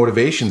his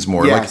motivations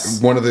more.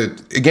 Yes. Like, one of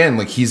the, again,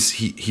 like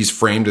he's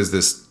framed as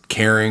this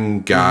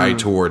caring guy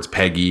towards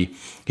Peggy.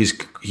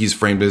 He's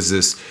framed as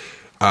this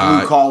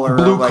blue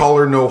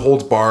collar, no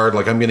holds barred.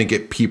 Like, I'm going to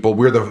get people.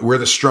 We're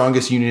the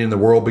strongest union in the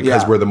world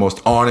because we're the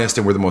most honest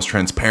and we're the most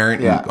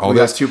transparent. Yeah, and all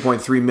this.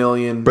 2.3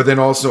 million. But then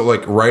also,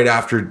 like, right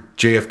after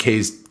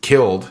JFK's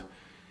killed,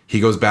 he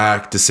goes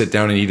back to sit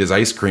down and eat his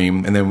ice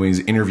cream, and then when he's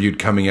interviewed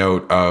coming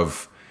out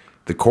of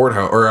the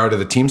courthouse or out of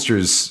the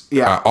Teamsters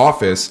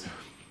office,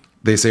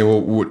 they say,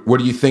 "Well, what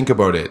do you think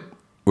about it?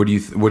 What do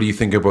you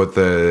think about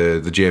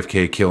the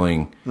JFK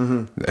killing,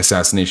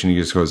 assassination?" He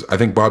just goes, "I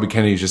think Bobby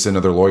Kennedy is just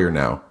another lawyer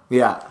now."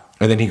 Yeah.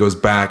 And then he goes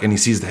back and he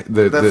sees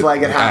the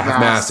flag at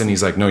half-mast, and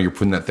he's like, "No, you're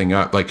putting that thing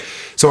up." Like,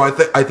 so I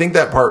think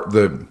that part,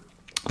 the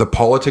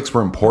politics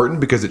were important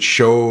because it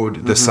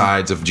showed the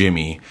sides of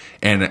Jimmy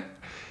and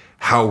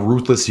how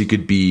ruthless he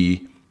could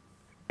be,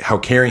 how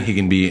caring he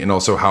can be, and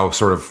also how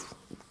sort of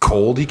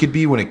cold he could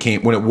be when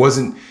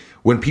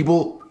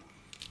people.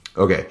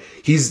 Okay,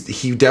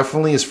 he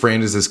definitely is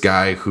framed as this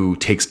guy who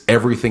takes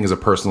everything as a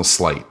personal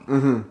slight.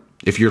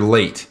 If you're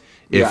late,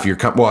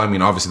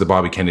 obviously the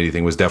Bobby Kennedy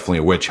thing was definitely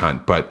a witch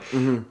hunt, but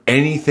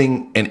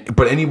anything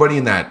but anybody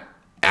in that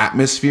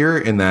atmosphere,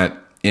 in that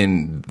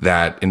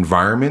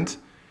environment,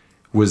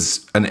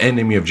 was an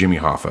enemy of Jimmy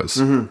Hoffa's.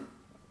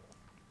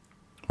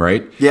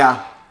 Right?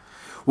 Yeah.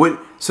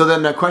 So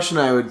then the question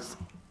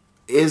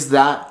is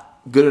that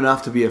good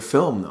enough to be a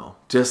film though?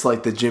 Just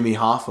like the Jimmy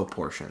Hoffa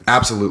portion.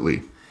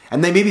 Absolutely.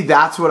 And then maybe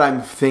that's what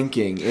I'm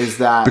thinking is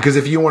that... Because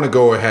if you want to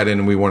go ahead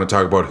and we want to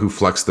talk about who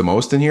flexed the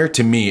most in here,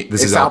 to me,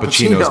 this is Al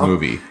Pacino's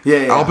movie.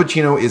 Yeah. Al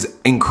Pacino is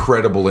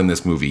incredible in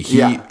this movie.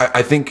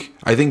 I think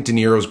De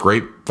Niro's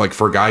great, like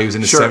for a guy who's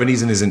in his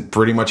 70s and is in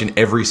pretty much in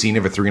every scene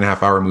of a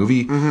 3.5 hour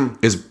movie,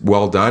 is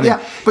well done.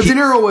 Yeah, but De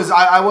Niro was...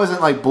 I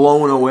wasn't like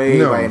blown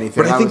away by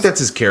anything. But I think that's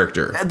his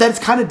character. That's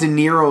kind of De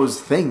Niro's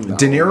thing, though.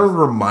 De Niro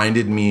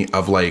reminded me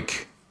of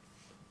like...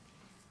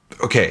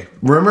 Okay,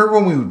 remember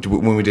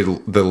when we did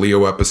the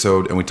Leo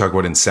episode and we talked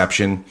about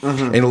Inception?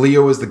 And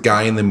Leo is the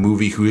guy in the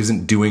movie who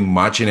isn't doing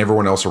much and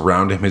everyone else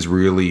around him is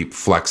really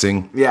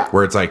flexing. Yeah.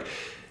 Where it's like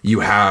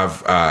you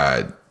have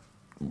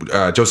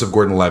Joseph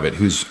Gordon-Levitt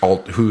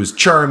who's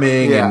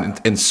charming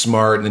and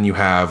smart, and then you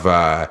have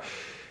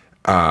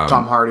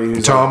Tom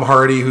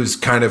Hardy who's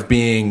kind of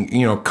being,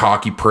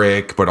 cocky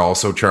prick but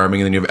also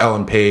charming, and then you have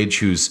Ellen Page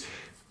who's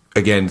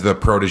again the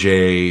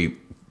protege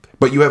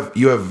But you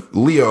have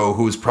Leo,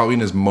 who's probably in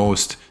his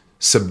most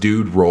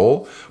subdued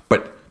role,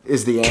 but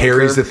is the anchor.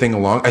 Carries the thing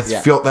along. I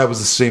felt that was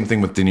the same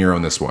thing with De Niro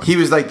in this one. He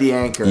was like the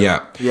anchor.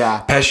 Yeah.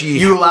 Pesci.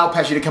 You allow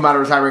Pesci to come out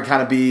of retirement and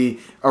kind of be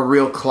a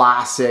real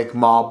classic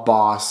mob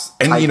boss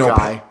type and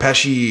guy.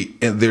 Pesci.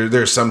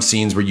 There's some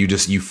scenes where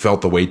you felt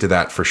the weight of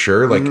that for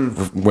sure. Like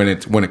when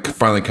it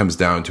finally comes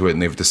down to it,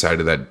 and they've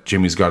decided that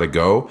Jimmy's got to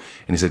go,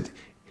 and he said,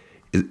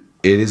 "It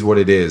is what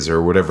it is,"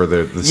 or whatever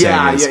the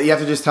saying is. Yeah. You have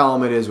to just tell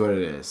him it is what it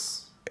is.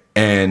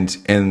 And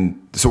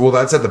so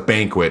that's at the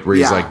banquet where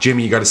he's like,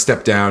 Jimmy, you got to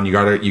step down. You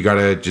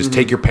gotta just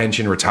take your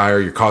pension, retire.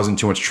 You're causing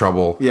too much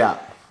trouble. Yeah.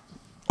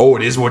 Oh,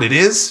 it is what it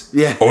is.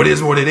 Yeah. Oh, it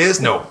is what it is.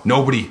 No,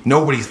 nobody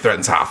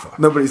threatens Hoffa.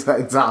 Nobody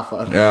threatens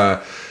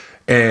Hoffa.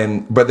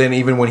 But then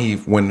even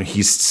when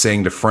he's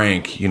saying to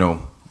Frank,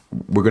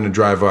 we're gonna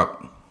drive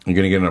up. You're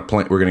gonna get on a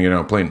plane. We're gonna get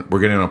on a plane. We're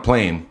getting on a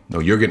plane. No,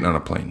 you're getting on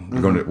a plane.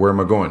 You're going to. Where am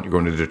I going? You're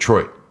going to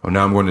Detroit. Oh,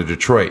 now I'm going to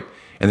Detroit.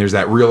 And there's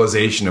that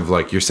realization of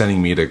like, you're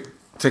sending me to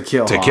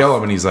kill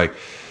him, and he's like,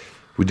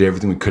 we did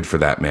everything we could for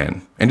that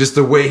man. And just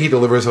the way he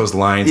delivers those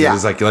lines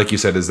is like you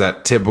said, is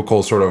that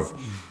typical sort of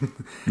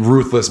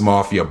ruthless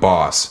mafia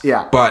boss.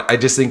 Yeah. But I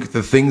just think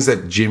the things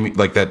that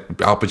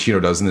that Al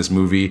Pacino does in this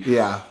movie.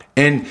 Yeah.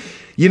 And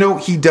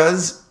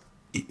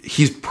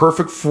he's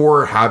perfect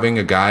for having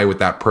a guy with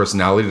that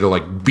personality to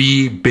like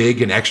be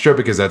big and extra,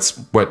 because that's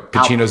what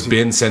Pacino's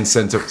been since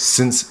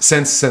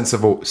Sense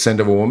of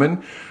a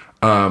Woman.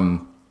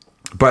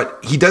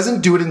 But he doesn't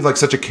do it in like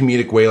such a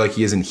comedic way like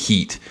he is in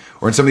Heat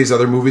or in some of these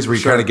other movies where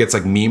he kind of gets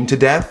like memed to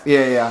death.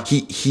 Yeah.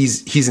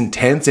 He's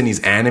intense and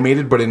he's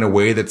animated, but in a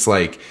way that's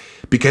like,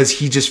 because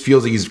he just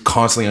feels like he's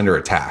constantly under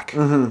attack.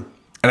 Mm-hmm.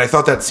 And I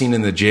thought that scene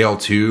in the jail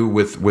too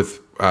with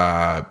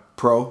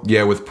Pro.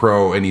 Yeah, with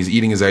Pro, and he's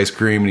eating his ice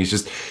cream, and he's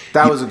just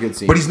was a good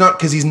scene. But he's not,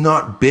 because he's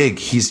not big.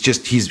 He's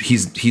just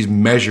he's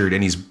measured,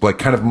 and he's like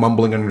kind of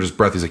mumbling under his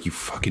breath. He's like, "You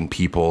fucking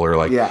people," or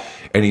like,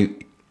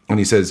 and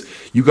he says,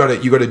 you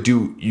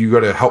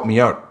gotta help me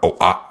out. Oh,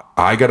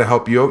 I gotta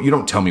help you out. You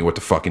don't tell me what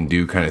to fucking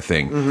do, kind of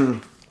thing.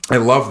 Mm-hmm. I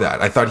love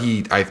that. I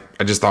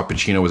just thought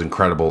Pacino was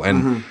incredible,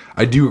 and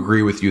I do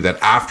agree with you that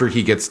after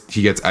he gets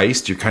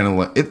iced, you're kind of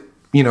like it.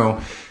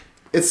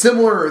 It's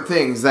similar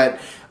things that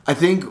I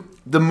think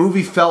the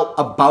movie felt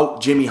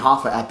about Jimmy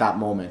Hoffa at that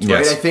moment.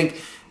 Right? Yes. I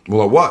think.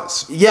 Well, it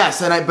was. Yes,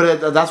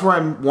 but that's where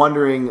I'm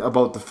wondering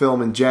about the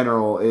film in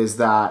general, is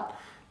that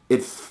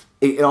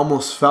it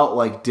almost felt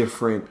like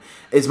different,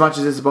 as much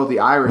as it's about the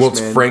Irishman.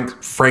 Well,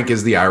 it's Frank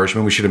is the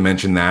Irishman. We should have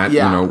mentioned that.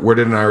 Yeah. Where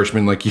did an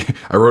Irishman like you?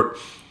 I wrote,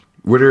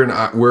 where an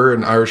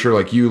Irisher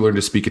like you learn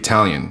to speak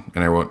Italian?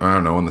 And I wrote, I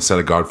don't know, on the set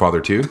of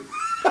Godfather 2.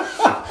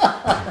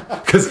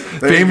 Because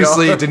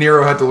famously, De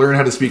Niro had to learn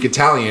how to speak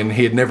Italian.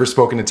 He had never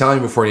spoken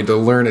Italian before. He had to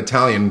learn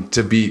Italian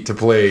to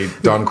play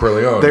Don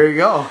Corleone. There you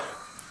go.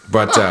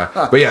 But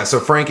yeah, so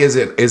Frank is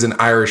an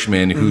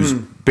Irishman who's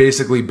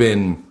basically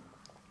been,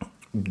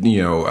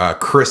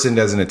 christened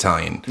as an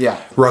Italian.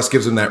 Yeah. Russ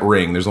gives him that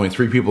ring. There's only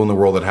 3 people in the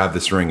world that have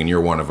this ring, and you're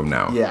one of them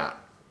now. Yeah.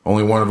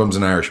 Only one of them's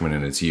an Irishman,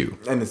 and it's you.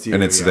 And it's you.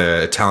 And it's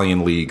the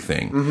Italian League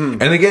thing.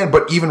 Mm-hmm. And again,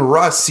 but even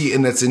Russ,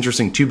 and that's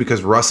interesting too,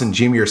 because Russ and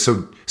Jimmy are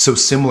so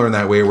similar in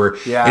that way, where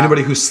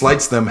anybody who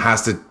slights them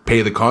has to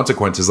pay the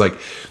consequences. Like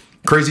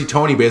Crazy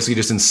Tony basically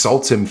just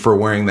insults him for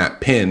wearing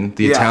that pin,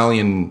 the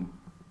Italian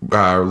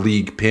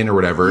League pin or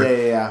whatever.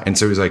 Yeah. And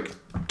so he's like,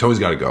 Tony's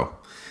got to go.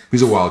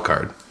 He's a wild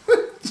card.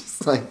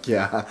 Like,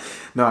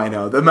 no, I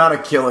know the amount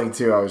of killing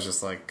too. I was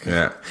just like,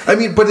 I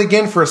mean, but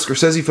again, for a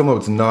Scorsese film,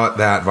 it's not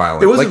that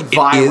violent. It wasn't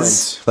violent. It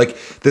is, like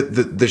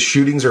the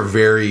shootings are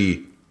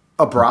very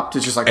abrupt.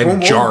 It's just like and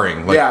boom, jarring.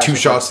 Boom. Like 2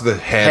 shots to the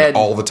head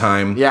all the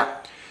time. Yeah.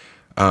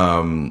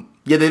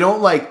 They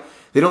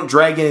don't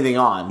drag anything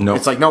on. No.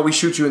 It's like, no, we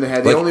shoot you in the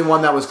head. The only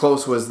one that was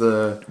close was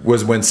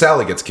when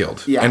Sally gets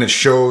killed. Yeah. And it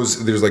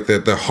shows there's like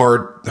the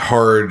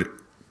hard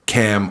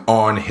cam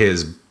on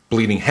his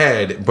bleeding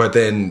head, but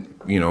then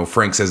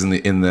Frank says in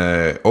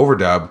the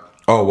overdub,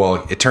 oh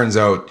well, it turns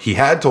out he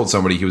had told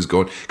somebody he was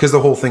going, because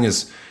the whole thing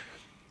is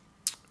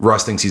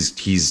Russ thinks he's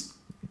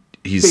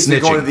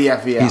snitching. Going to the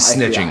FBI. He's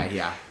snitching. FBI,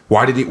 yeah.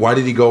 Why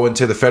did he go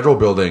into the federal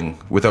building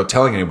without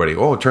telling anybody?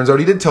 Oh, it turns out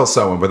he did tell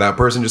someone, but that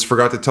person just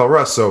forgot to tell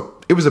Russ. So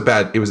it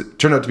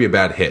turned out to be a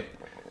bad hit.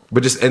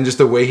 But just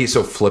the way he's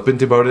so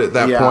flippant about it at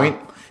that point.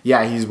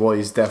 Yeah, he's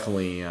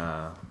definitely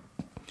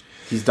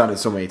he's done it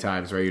so many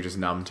times, right? You're just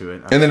numb to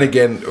it. And then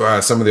again,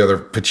 some of the other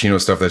Pacino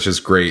stuff that's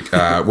just great.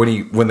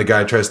 When the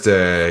guy tries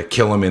to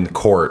kill him in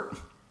court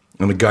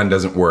and the gun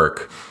doesn't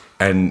work,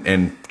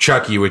 and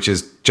Chucky, which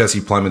is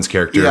Jesse Plemons'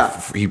 character,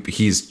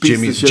 he's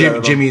Jimmy's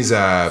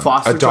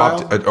foster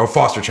child.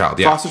 Foster child.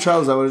 Yeah, foster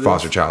child, is that what it is?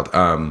 Foster child.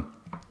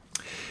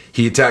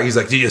 He's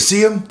like, "Do you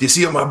see him? Do you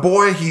see him, my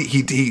boy?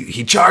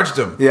 He charged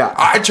him. Yeah,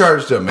 I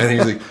charged him." And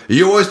he's like,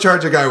 "You always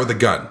charge a guy with a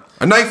gun.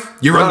 A knife,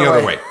 you run the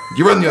other way.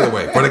 You run the other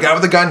way. But a guy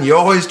with a gun, you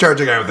always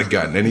charge a guy with a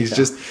gun." And he's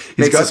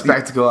makes a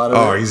spectacle out of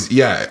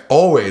it.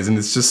 Always, and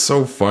it's just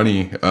so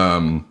funny.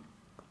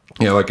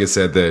 Like I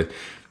said,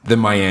 the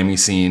Miami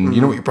scene.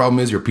 You know what your problem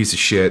is? You're a piece of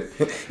shit.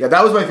 Yeah,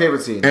 that was my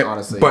favorite scene,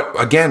 honestly. But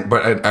again,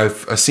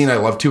 a scene I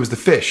love too is the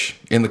fish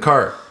in the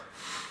car.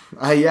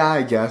 Yeah,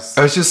 I guess.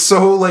 I was just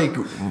so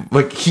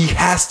like he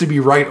has to be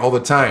right all the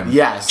time.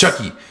 Yes,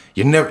 Chucky,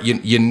 you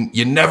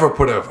never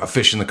put a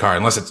fish in the car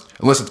unless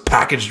it's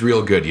packaged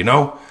real good. You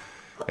know,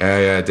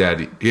 yeah,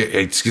 Dad,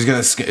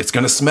 it's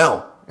gonna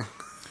smell.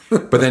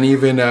 But then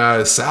even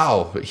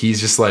Sal, he's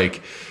just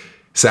like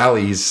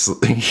Sally.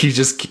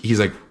 He's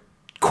like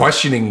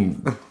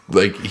questioning,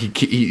 like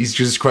he's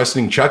just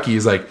questioning Chucky.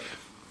 He's like,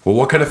 well,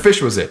 what kind of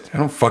fish was it? I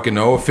don't fucking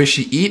know. A fish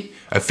you eat?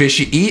 A fish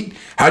you eat?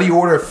 How do you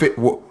order a fish?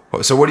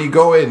 So what do you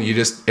go in?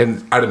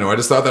 And I don't know. I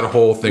just thought that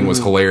whole thing was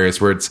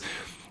hilarious. Where it's,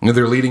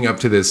 they're leading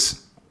up to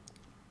this,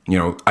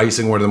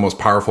 icing one of the most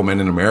powerful men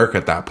in America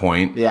at that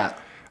point. Yeah.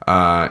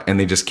 And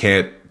they just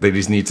can't. They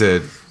just need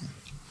to,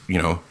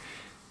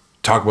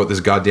 talk about this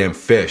goddamn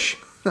fish.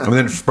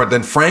 But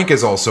then Frank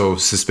is also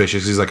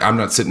suspicious. He's like, I'm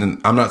not sitting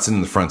in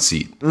the front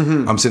seat.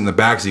 Mm-hmm. I'm sitting in the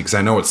back seat because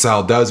I know what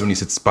Sal does when he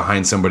sits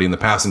behind somebody in the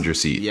passenger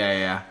seat.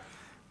 Yeah.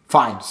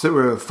 Fine, sit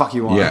wherever the fuck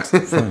you want. Yeah,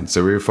 fine,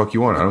 sit wherever the fuck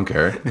you want. I don't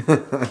care.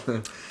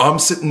 I'm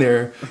sitting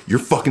there. You're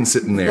fucking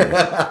sitting there.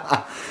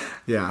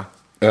 Yeah.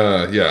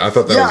 I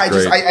thought that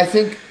was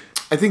great.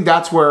 I think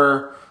that's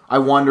where I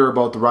wonder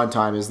about the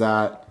runtime is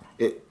that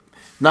it,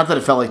 not that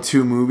it felt like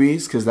two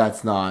movies because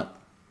that's not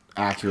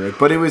accurate,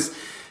 but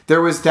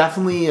there was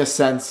definitely a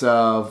sense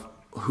of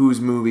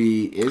whose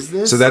movie is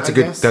this. So that's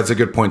a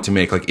good point to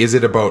make. Like, is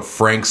it about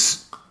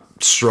Frank's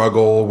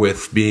struggle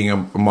with being a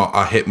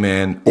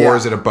hitman, or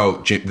is it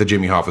about the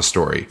Jimmy Hoffa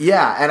story?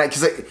 Yeah, and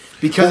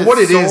because what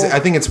it is, I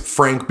think it's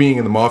Frank being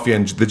in the mafia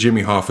and the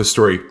Jimmy Hoffa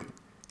story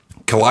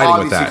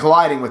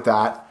colliding with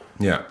that.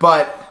 Yeah,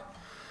 but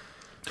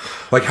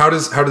like, how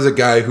does a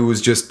guy who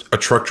was just a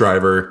truck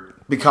driver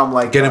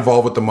get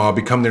involved with the mob,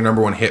 become their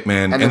number one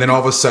hitman, and then all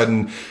of a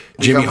sudden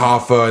Jimmy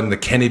Hoffa and the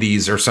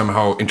Kennedys are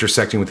somehow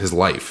intersecting with his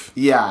life?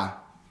 Yeah.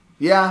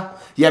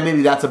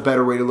 Maybe that's a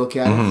better way to look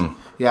at it.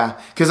 Yeah,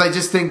 because I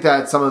just think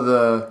that some of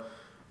the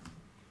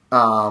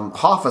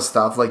Hoffa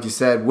stuff, like you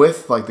said,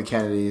 with like the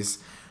Kennedys,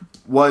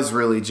 was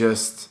really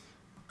just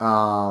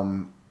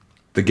the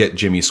Get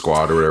Jimmy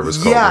Squad or whatever it's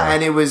called. Yeah,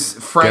 and it was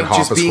Frank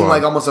just being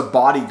like almost a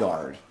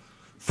bodyguard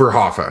for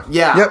Hoffa.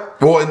 Yeah.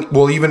 Yep.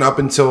 Well, even up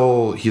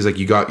until he's like,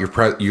 you got your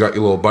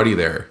little buddy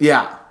there.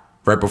 Yeah.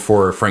 Right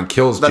before Frank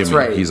kills Jimmy. That's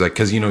right. He's like,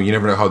 because you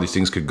never know how these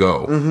things could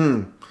go.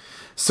 Mm-hmm.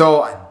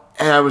 So,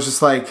 and I was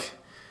just like,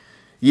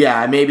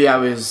 yeah, maybe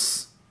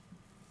that's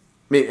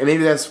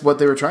what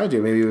they were trying to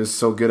do. Maybe it was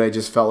so good I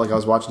just felt like I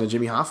was watching a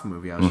Jimmy Hoffa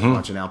movie. I was just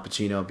watching Al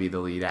Pacino be the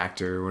lead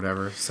actor or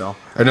whatever. So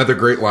another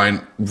great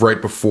line right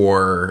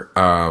before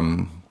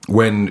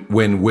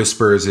when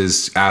Whispers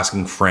is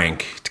asking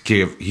Frank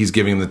he's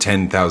giving him the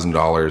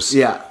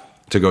 $10,000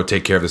 to go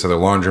take care of this other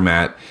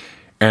laundromat,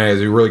 and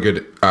it's a really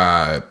good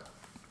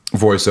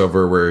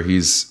voiceover where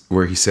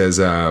he says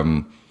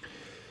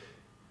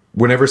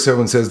whenever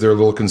someone says they're a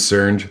little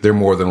concerned, they're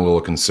more than a little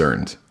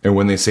concerned. And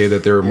when they say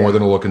that they're more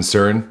than a little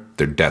concerned,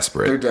 they're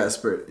desperate. They're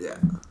desperate, yeah.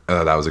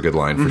 That was a good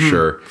line for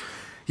sure.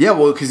 Yeah,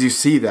 well, because you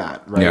see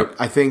that, right? Yep.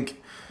 I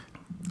think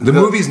the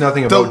movie's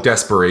nothing about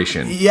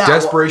desperation. Yeah,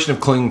 desperation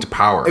of clinging to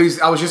power.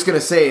 I was just going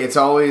to say, it's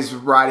always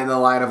riding the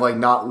line of like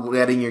not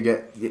letting you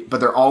get... But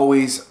they're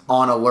always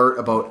on alert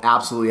about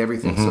absolutely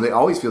everything. So they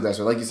always feel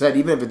desperate. Like you said,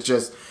 even if it's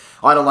just...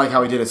 I don't like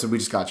how he did it, so we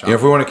just got shot. Yeah,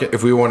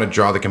 if we want to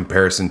draw the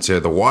comparison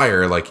to The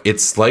Wire, like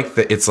it's like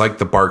the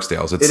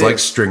Barksdales, it's like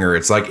Stringer,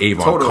 it's like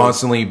Avon, totally.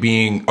 Constantly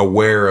being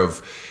aware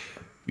of,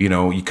 you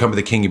come to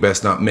the king, you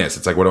best not miss.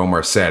 It's like what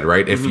Omar said,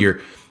 right? If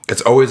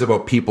it's always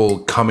about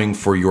people coming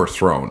for your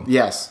throne.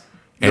 Yes.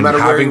 And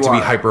having to be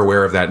hyper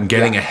aware of that and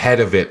getting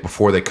ahead of it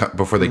before they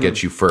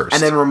get you first,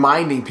 and then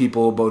reminding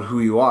people about who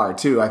you are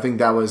too. I think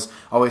that was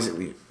always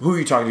who are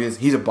you talking to?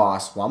 He's a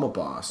boss. Well, I'm a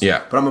boss.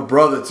 Yeah, but I'm a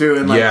brother too.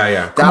 And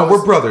Come on,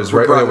 we're brothers,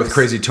 right? Brothers. With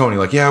Crazy Tony,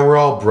 like we're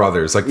all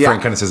brothers. Like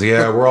Frank kind of says,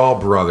 we're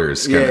all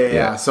brothers.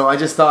 Yeah. So I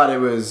just thought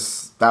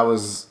that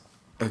was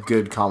a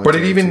good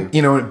commentary.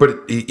 But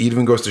it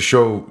even goes to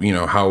show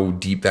how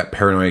deep that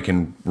paranoia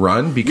can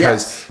run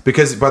because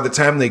by the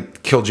time they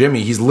kill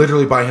Jimmy, he's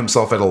literally by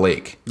himself at a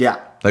lake. Yeah.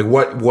 Like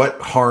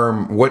what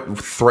harm, what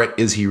threat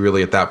is he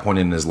really at that point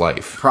in his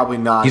life? Probably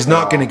not. He's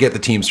not going to get the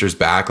Teamsters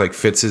back. Like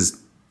Fitz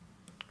has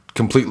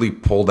completely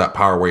pulled that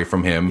power away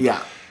from him.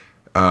 Yeah.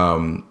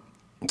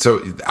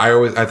 So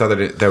I thought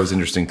that was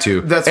interesting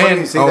too. That's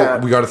funny you say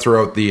that. We got to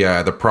throw out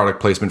the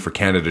product placement for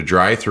Canada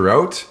Dry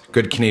throughout.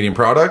 Good Canadian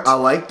product. I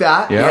like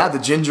that. Yeah, the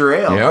ginger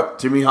ale. Yep.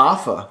 Jimmy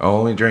Hoffa.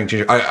 Only drank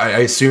ginger. I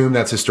assume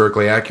that's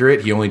historically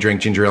accurate. He only drank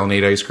ginger ale and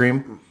ate ice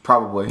cream.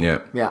 Probably.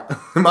 Yeah. Yeah.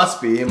 It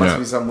must be. It must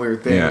be some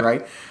weird thing,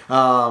 right?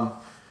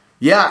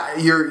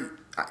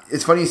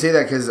 It's funny you say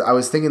that because I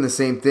was thinking the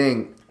same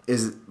thing.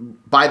 Is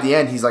by the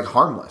end he's like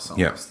harmless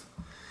almost.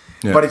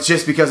 Yeah. But it's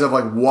just because of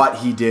like what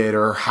he did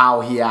or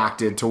how he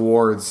acted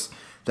towards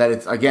that.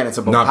 It's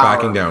about not power.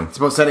 Backing down. It's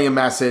about sending a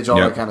message, all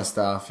that kind of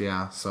stuff.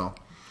 Yeah. So,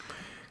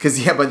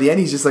 because by the end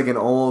he's just like an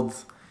old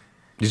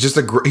He's just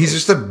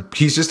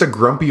a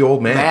grumpy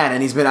old man.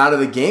 And he's been out of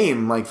the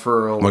game like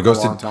for a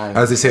long time.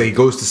 As they say, he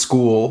goes to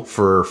school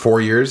for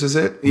 4 years. Is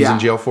it? He's in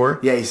jail for?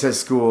 Yeah, he says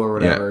school or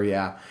whatever.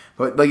 Yeah.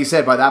 But like you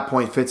said, by that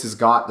point, Fitz has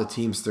got the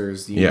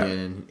Teamsters union,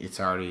 and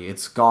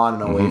it's gone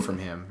and away from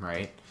him,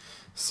 right?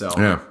 So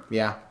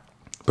yeah.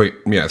 But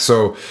yeah,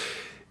 so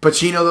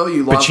Pacino though,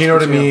 you love Pacino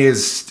to me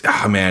is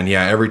man,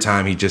 yeah. Every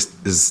time he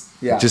just is,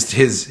 just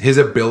his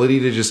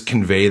ability to just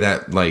convey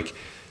that like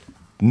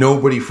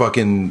nobody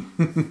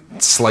fucking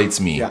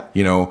slights me. Yeah.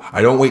 You know,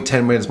 I don't wait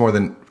more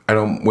than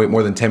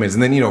 10 minutes,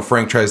 and then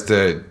Frank tries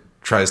to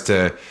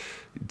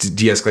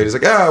de-escalate. He's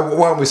like,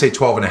 why don't we say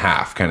 12 and a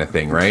half kind of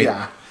thing, right?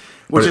 Yeah.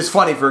 Which is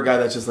funny for a guy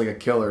that's just like a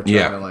killer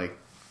trying to like,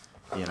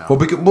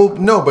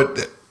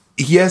 but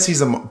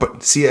yes,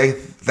 but see,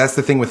 that's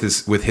the thing with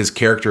his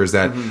character is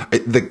that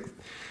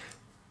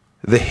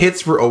the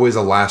hits were always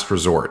a last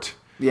resort.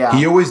 Yeah.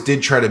 He always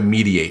did try to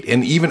mediate.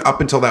 And even up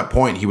until that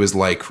point, he was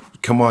like,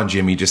 come on,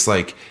 Jimmy, just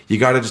like, you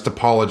got to just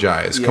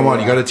apologize. Come on,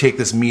 you got to take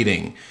this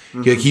meeting.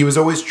 He was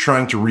always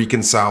trying to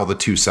reconcile the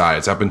two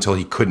sides up until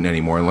he couldn't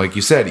anymore. And like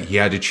you said, he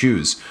had to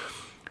choose.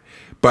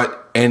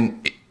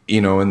 And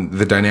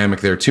the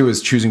dynamic there too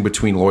is choosing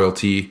between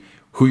loyalty,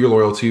 who you're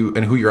loyal to,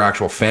 and who your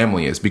actual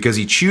family is. Because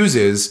he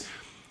chooses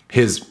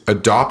his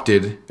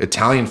adopted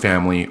Italian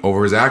family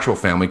over his actual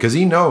family because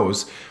he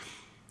knows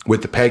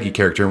with the Peggy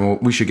character,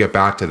 and we should get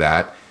back to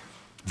that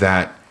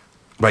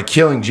by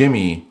killing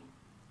Jimmy,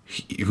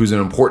 who's an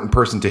important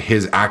person to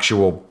his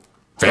actual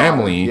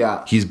family,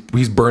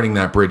 he's burning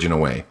that bridge in a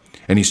way.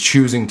 And he's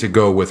choosing to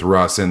go with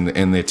Russ and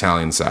the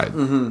Italian side,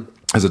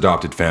 his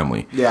adopted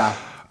family. Yeah.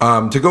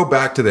 To go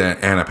back to the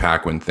Anna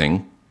Paquin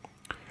thing,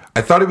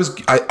 I thought it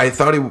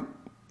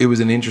was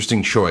an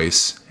interesting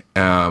choice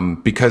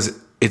because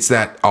it's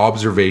that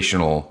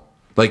observational.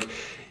 Like,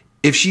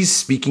 if she's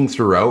speaking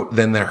throughout,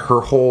 then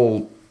her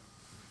whole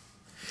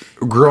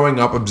growing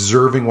up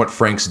observing what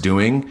Frank's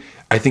doing,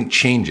 I think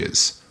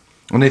changes.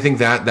 And I think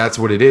that's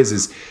what it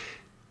is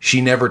she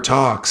never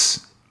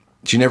talks,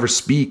 she never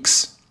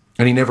speaks,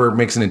 and he never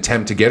makes an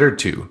attempt to get her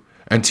to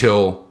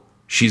until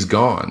she's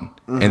gone.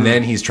 And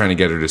then he's trying to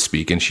get her to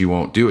speak, and she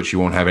won't do it. She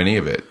won't have any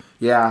of it.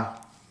 Yeah.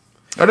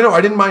 I don't know. I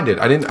didn't mind it.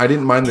 I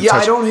didn't mind the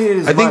touch. I don't hate it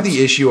as much. I think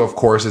the issue, of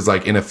course, is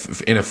like in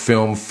a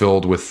film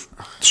filled with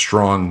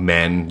strong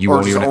men.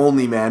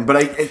 Only men.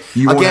 But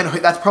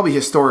that's probably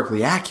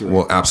historically accurate.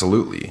 Well,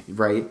 absolutely.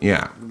 Right?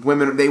 Yeah.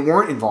 Women, they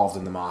weren't involved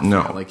in the mafia.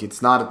 No. Like,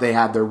 it's not that they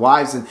had their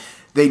wives and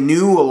they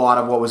knew a lot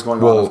of what was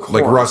going on. Of course,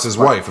 like Russ's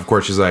wife, of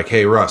course, she's like,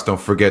 "Hey, Russ, don't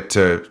forget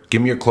to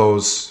give me your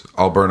clothes.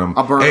 I'll burn them.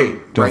 Hey,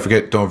 don't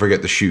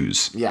forget the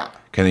shoes." Yeah.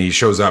 And he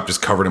shows up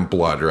just covered in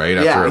blood, right?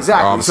 Yeah,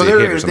 exactly. So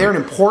they're an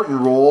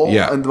important role.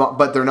 Yeah.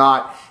 But they're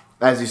not,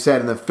 as you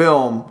said in the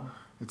film.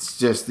 It's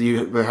just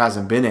there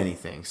hasn't been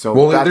anything.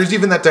 So there's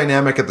even that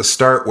dynamic at the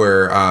start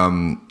where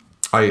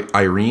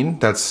Irene,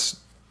 that's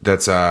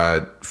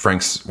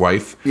Frank's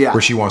wife,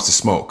 where she wants to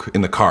smoke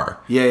in the car.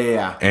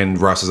 Yeah. And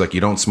Russ is like,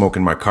 "You don't smoke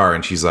in my car,"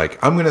 and she's like,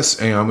 "I'm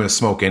gonna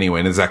smoke anyway."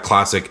 And there's that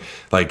classic,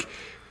 like,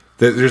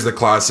 there's the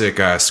classic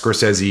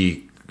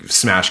Scorsese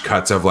smash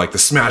cuts of like the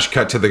smash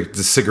cut to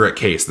the cigarette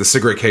case. The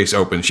cigarette case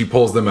opens. She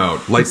pulls them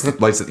out, lights.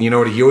 You know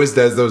what? He always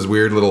does those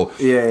weird little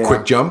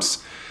quick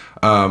jumps.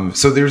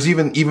 So there's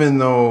even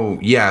though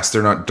yes,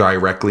 they're not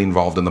directly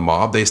involved in the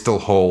mob, they still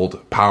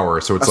hold power.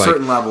 So it's a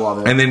certain level of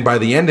it. And then by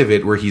the end of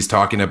it, where he's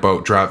talking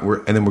about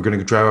and then we're going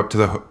to drive up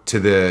to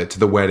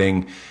the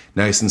wedding,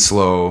 nice and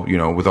slow,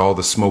 with all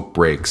the smoke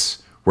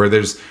breaks. Where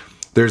there's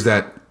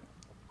that,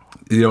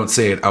 you don't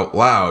say it out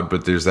loud,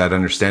 but there's that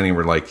understanding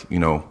where like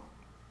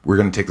we're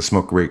going to take the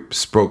smoke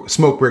breaks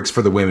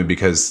for the women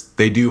because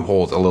they do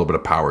hold a little bit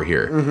of power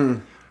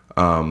here.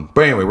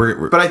 But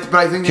anyway, but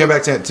I think get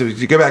back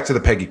to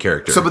the Peggy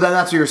character. So, but then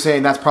that's what you're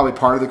saying. That's probably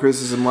part of the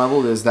criticism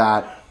level is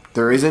that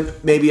there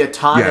isn't maybe a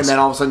ton, and then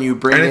all of a sudden you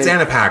bring it's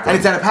Anna Paquin. And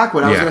it's Anna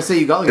Paquin. I was going to say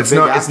you got like it's a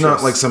big actress. It's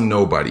not like some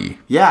nobody.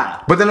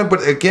 Yeah. But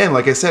again,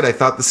 like I said, I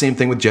thought the same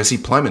thing with Jesse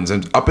Plemons,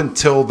 and up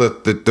until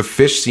the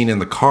fish scene in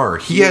the car,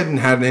 he hadn't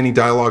had any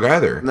dialogue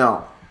either.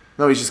 No,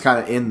 he's just kind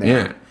of in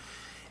there. Yeah.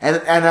 And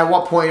at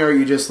what point are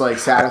you just like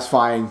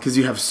satisfying because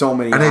you have so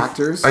many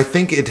actors? I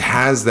think it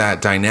has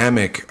that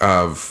dynamic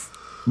of,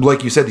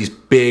 like you said, these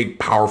big,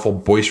 powerful,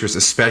 boisterous,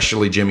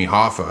 especially Jimmy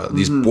Hoffa,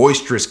 these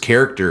boisterous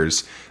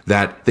characters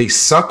that they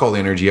suck all the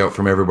energy out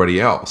from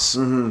everybody else.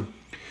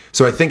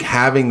 So I think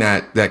having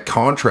that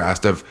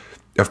contrast of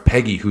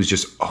Peggy,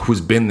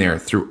 who's been there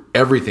through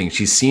everything,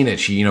 she's seen it.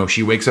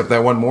 She wakes up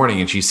that one morning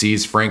and she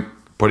sees Frank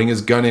putting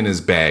his gun in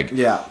his bag,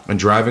 and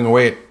driving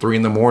away at 3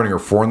 a.m. or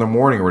 4 a.m.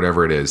 or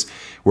whatever it is.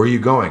 Where are you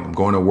going? I'm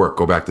going to work.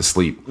 Go back to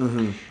sleep.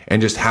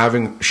 And just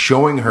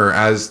showing her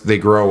as they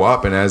grow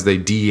up and as they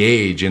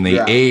de-age and they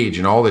age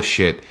and all this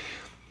shit,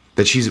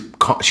 that she's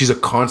a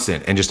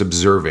constant and just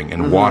observing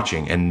and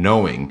watching and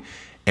knowing.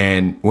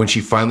 And when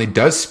she finally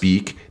does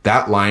speak,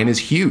 that line is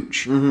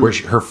huge. Where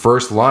her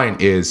first line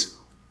is,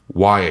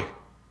 "Why?"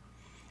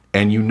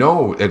 And you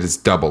know that it's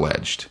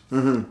double-edged.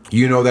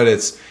 You know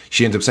that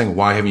she ends up saying,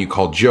 "Why haven't you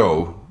called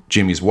Jo,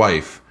 Jimmy's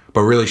wife?"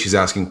 But really, she's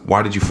asking,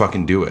 why did you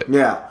fucking do it?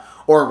 Yeah.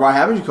 Or why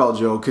haven't you called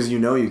Joe? Because you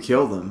know you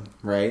killed him,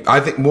 right? I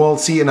think, well,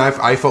 see, and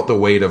I felt the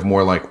weight of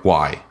more like,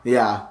 why?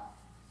 Yeah.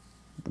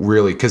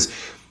 Really, because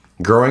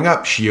growing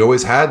up, she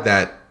always had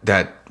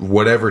that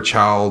whatever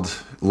child,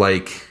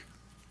 like,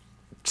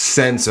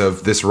 sense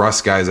of this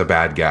Russ guy's a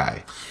bad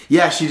guy.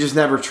 Yeah, she just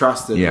never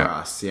trusted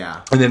Russ.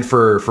 Yeah. And then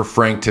for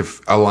Frank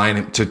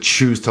to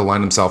choose to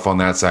align himself on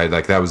that side,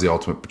 like, that was the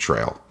ultimate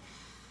betrayal.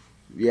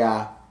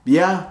 Yeah.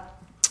 Yeah.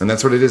 And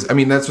that's what it is. I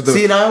mean, that's what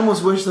See, and I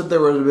almost wish that there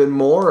would have been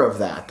more of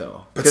that,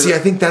 though. But see, I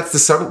think that's the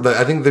subtle.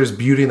 I think there's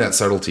beauty in that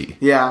subtlety.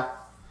 Yeah.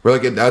 Where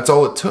like that's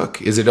all it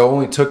took. Is it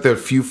only took the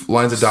few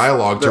lines of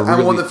dialogue to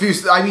really? Well,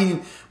 I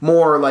mean,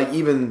 more like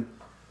even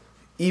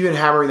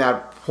hammering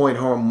that point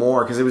home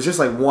more because it was just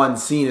like one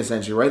scene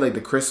essentially, right? Like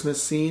the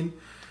Christmas scene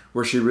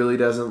where she really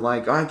doesn't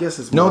like. Oh, I guess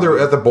it's no. They're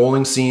at the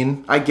bowling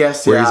scene. I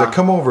guess where he's like,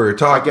 "Come over,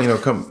 talk."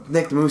 Come.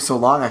 Nick, the movie's so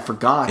long, I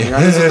forgot. You know,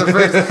 this is the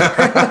first,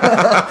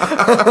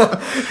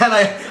 and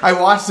I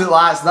watched it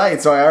last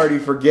night, so I already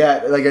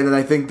forget. Like, and then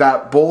I think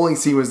that bowling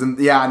scene was.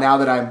 Now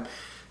that I'm,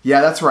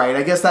 that's right.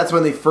 I guess that's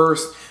when he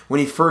first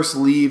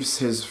leaves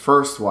his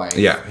first wife.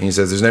 Yeah, he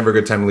says, "There's never a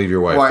good time to leave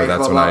your wife," but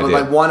that's when I did.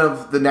 Like one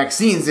of the next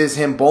scenes is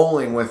him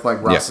bowling with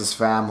like Russ's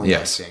family.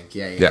 Yes. I think.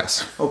 Yeah.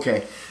 Yes.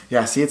 Okay.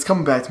 Yeah, see, it's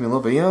coming back to me a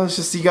little bit. You know, it's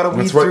just you got to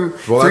weed through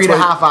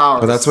 3.5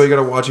 hours. But that's why you got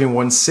to watch it in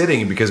one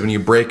sitting because when you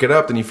break it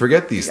up, then you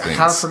forget these things. I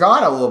kind of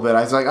forgot a little bit.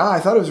 I was like, I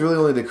thought it was really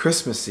only the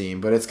Christmas scene,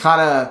 but it's kind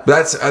of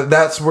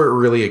that's where it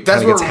really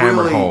kind of gets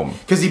hammered home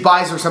because he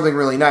buys her something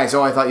really nice.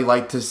 Oh, I thought you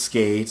liked to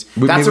skate.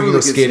 That's a really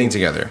good skating scene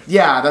together.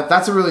 Yeah,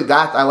 that's a really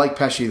I like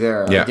Pesci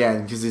there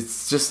again because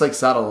it's just like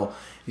subtle.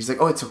 He's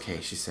like, "Oh, it's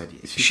okay." She said,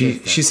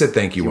 "She said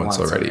thank you once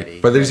already."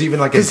 But there's even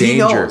like a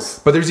danger.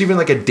 But there's even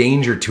like a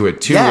danger to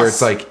it too, where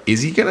it's like,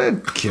 is he gonna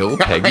kill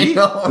Peggy? I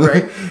know,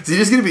 right? Is he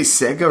just gonna be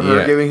sick of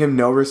her giving him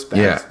no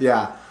respect?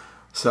 Yeah.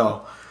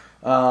 So,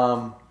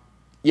 I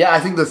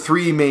think the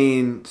three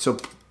main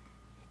Pesci,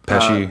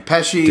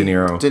 De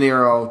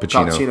Niro,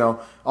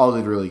 Pacino, all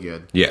did really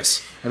good.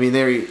 Yes, I mean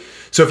they.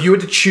 So if you had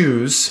to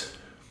choose.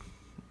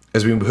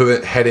 As we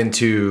head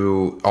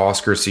into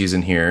Oscar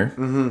season here.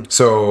 Mm-hmm.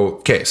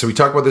 So we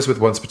talked about this with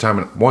Once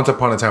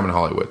Upon a Time in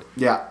Hollywood.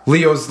 Yeah.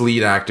 Leo's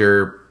lead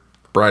actor,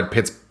 Brad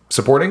Pitt's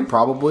supporting?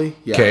 Probably,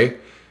 yeah. Okay.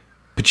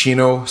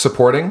 Pacino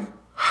supporting?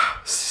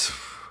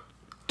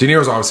 De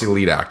Niro's obviously the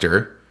lead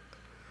actor.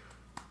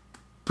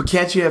 But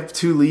can't you have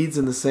two leads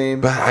in the same...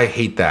 But I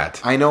hate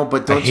that. I know,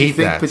 but don't you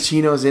think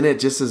Pacino's in it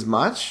just as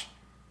much?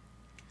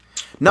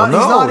 He's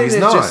not in it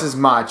just as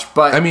much,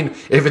 but... I mean,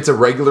 if it's a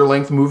regular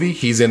length movie,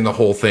 he's in the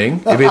whole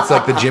thing. If it's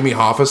like the Jimmy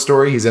Hoffa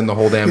story, he's in the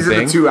whole damn thing. He's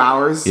in the 2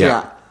 hours,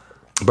 yeah.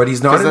 But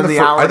he's not in the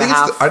hour I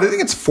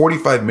think it's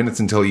 45 minutes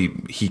until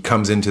he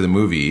comes into the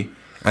movie,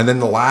 and then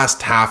the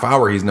last half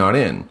hour he's not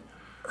in.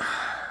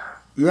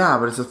 Yeah,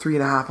 but it's a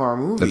 3.5 hour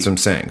movie. That's what I'm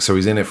saying. So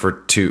he's in it for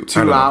 2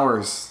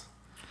 hours.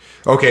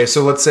 Okay,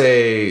 so let's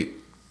say...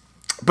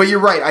 But you're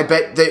right, I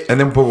bet... But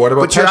what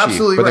about Pesci? You're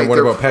absolutely right. Then what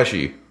about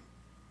Pesci?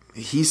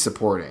 He's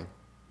supporting.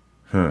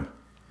 Huh.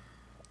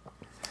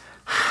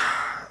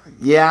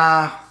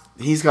 Yeah,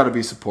 he's got to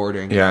be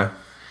supporting. Yeah.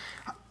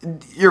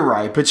 You're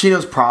right.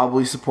 Pacino's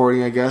probably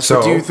supporting, I guess. So,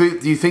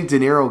 but do you think De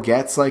Niro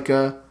gets like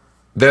a...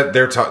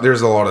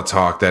 There's a lot of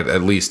talk that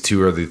at least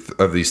 2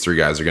 of these 3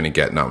 guys are going to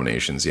get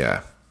nominations,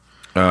 yeah.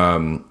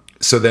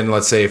 So then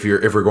let's say if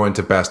we're going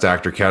to Best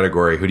Actor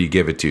category, who do you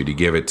give it to? Do you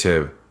give it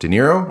to De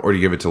Niro or do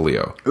you give it to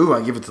Leo? Ooh,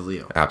 I give it to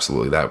Leo.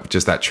 Absolutely.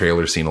 That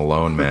trailer scene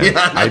alone, man.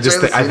 I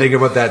think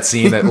about that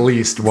scene at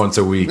least once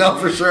a week. No,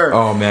 for sure.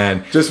 Oh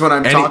man. Just when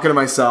I'm talking to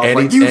myself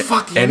like you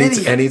fucking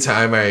idiot.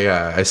 Anytime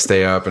I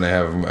stay up and I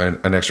have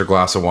an extra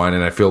glass of wine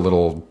and I feel a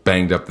little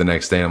banged up the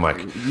next day, I'm like,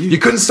 you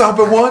couldn't stop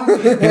at one?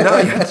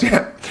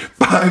 Yeah.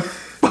 5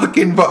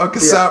 fucking vodka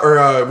sour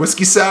or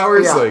whiskey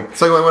sours. Yeah. Like,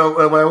 it's like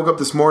when I woke up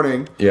this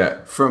morning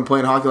from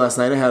playing hockey last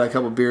night, I had a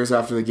couple beers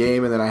after the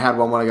game, and then I had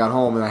one when I got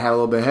home, and I had a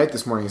little bit of heck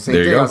this morning. Same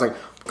thing. I was like,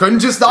 couldn't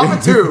just stop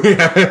at 2.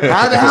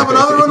 Had to have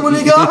another one when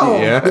you got home.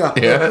 Yeah,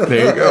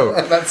 there you go.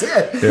 That's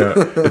it. Yeah,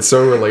 it's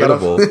so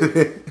relatable.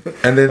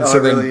 And then it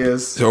really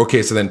is. So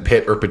then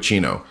Pitt or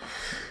Pacino?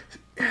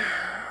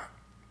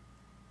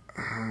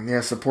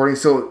 Yeah, supporting.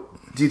 So,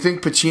 do you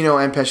think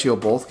Pacino and Pesci will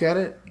both get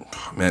it?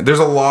 Man, there's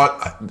a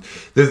lot.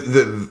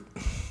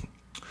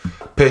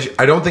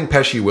 I don't think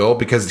Pesci will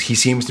because he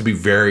seems to be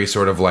very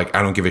sort of like,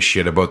 I don't give a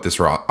shit about this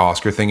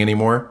Oscar thing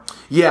anymore.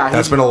 Yeah,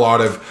 that's been a lot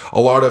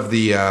of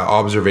the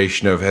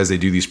observation of as they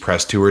do these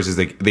press tours is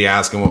they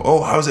ask him,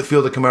 oh, how does it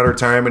feel to come out of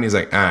retirement? And he's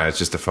like, it's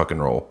just a fucking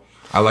role.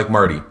 I like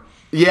Marty.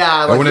 Yeah,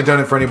 I wouldn't have done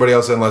it for anybody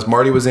else unless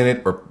Marty was in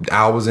it or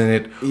Al was in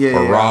it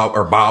or Rob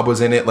or Bob was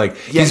in it. Like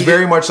he's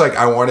very much like,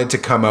 I wanted to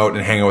come out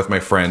and hang out with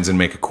my friends and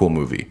make a cool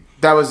movie.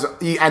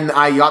 And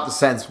I got the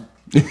sense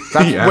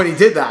that's when he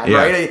did that,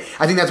 right?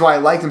 I think that's why I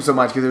liked him so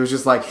much because it was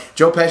just like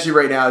Joe Pesci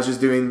right now is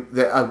just doing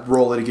a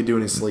role that he could do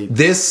in his sleep.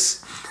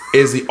 This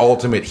is the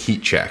ultimate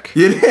heat check.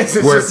 It is.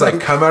 Where it's like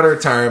come out of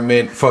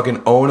retirement,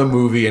 fucking own a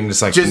movie, and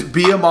just like just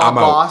be a mob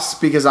boss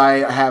because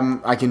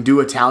I can do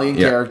Italian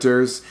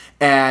characters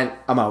and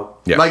I'm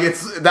out. Yeah. Like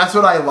that's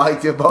what I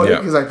liked about it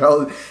because I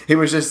felt it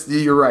was just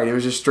you're right. It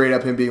was just straight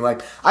up him being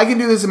like, I can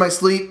do this in my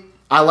sleep.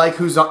 I like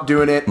who's not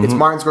doing it. It's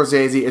Martin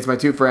Scorsese. It's my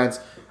two friends.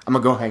 I'm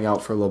gonna go hang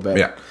out for a little bit.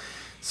 Yeah.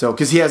 So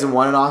because he hasn't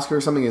won an Oscar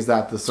or something, is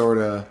that the sort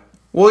of?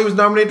 Well, he was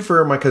nominated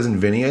for My Cousin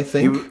Vinny, I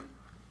think.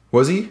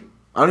 Was he?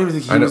 I don't even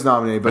think he was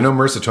nominated. But I know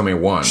Marisa Tomei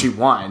won. She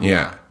won.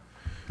 Yeah.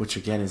 Which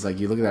again is like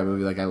you look at that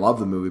movie, like I love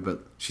the movie,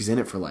 but she's in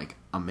it for like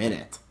a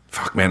minute.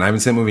 Fuck man, I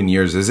haven't seen that movie in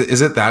years.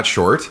 Is it that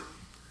short?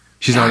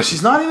 She's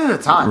not in it a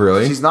ton.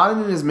 Really? She's not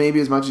in it as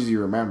much as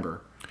you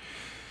remember.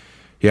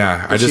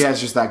 Yeah, she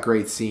has just that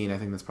great scene. I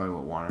think that's probably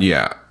what won her.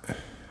 Yeah.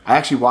 I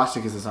actually watched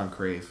it because it's on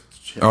Crave.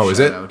 Is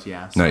it?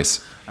 Yeah. So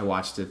nice. I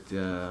watched it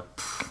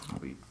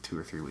maybe 2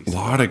 or 3 weeks. A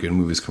lot of good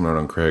movies coming out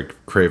on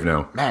Crave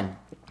now. Man.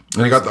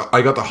 And I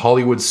got the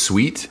Hollywood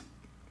Suite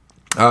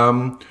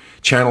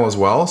channel as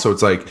well. So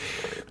it's like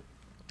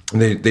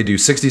they do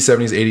 60s,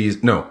 70s,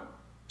 80s. No,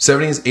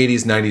 70s,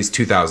 80s, 90s,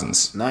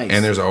 2000s. Nice.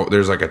 And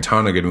there's like a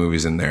ton of good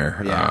movies in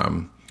there.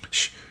 Yeah.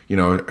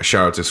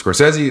 Shout out to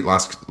Scorsese.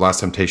 Last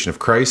Temptation of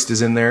Christ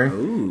is in there.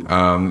 Ooh.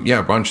 Yeah,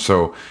 a bunch.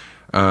 So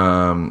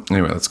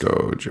anyway, let's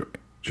go Joe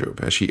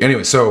Pesci.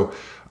 Anyway, so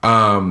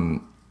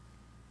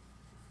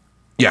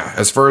yeah,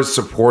 as far as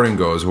supporting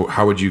goes,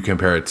 how would you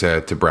compare it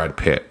to Brad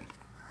Pitt?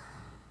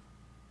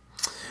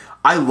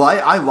 I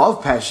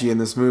love Pesci in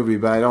this movie,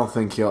 but I don't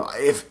think he'll.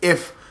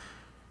 If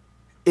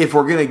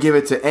we're gonna give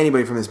it to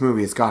anybody from this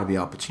movie, it's got to be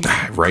Al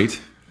Pacino.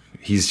 Right?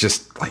 He's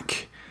just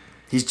like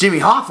he's Jimmy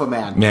Hoffa,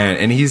 man,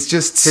 and he's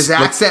just his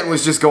accent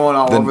was just going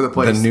all over the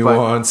place. The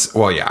nuance.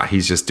 Well, yeah,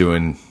 he's just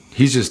doing.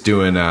 He was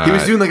doing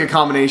like a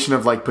combination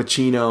of like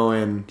Pacino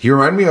and. He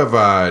reminded me of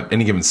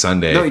Any Given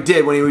Sunday. No, he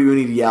did when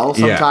he'd yell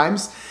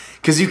sometimes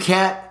because you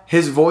can't.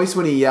 His voice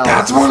when he yells.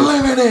 That's what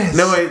living is.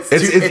 No, it's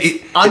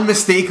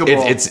unmistakable.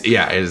 It's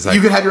like,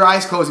 you could have your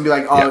eyes closed and be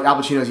like, "Oh, Al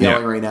Pacino's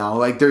yelling right now."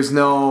 Like, there's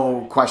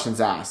no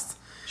questions asked.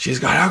 She's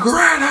got a great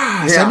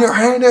ass, and your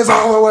hand is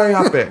all the way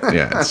up it.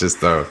 Yeah, it's just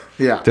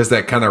just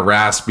that kind of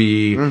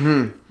raspy,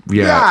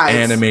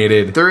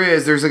 animated.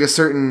 There's like a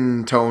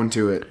certain tone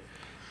to it.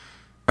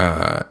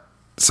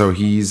 So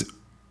he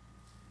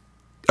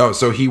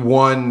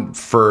won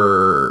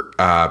for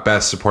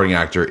Best Supporting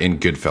Actor in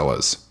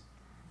Goodfellas.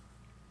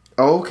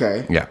 Oh,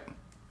 okay. Yeah.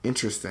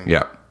 Interesting.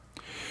 Yeah.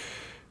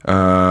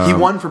 He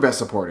won for Best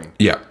Supporting.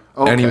 Yeah.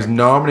 Okay. And he was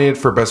nominated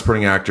for Best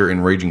Supporting Actor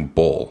in Raging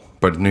Bull,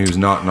 but he was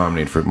not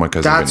nominated for My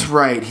Cousin Vinny. That's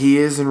right. He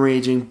is in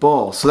Raging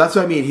Bull. So that's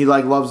what I mean. He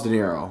loves De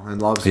Niro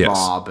and loves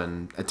Bob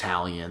and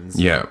Italians.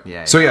 Yeah.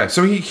 Yeah. So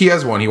he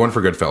has won. He won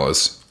for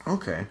Goodfellas.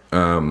 Okay.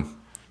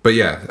 But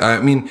yeah, I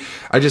mean,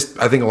 I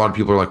think a lot of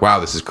people are like, wow,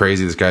 this is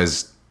crazy. This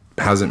guy's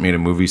hasn't made a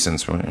movie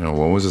since, what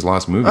was his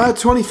last movie?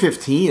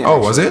 2015. Actually. Oh,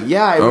 was it?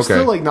 Yeah, it was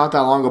still like not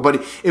that long ago,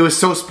 but it was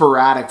so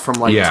sporadic from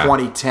like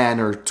 2010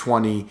 or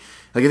 20. Like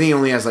I think he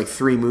only has like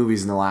 3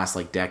 movies in the last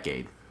like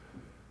decade.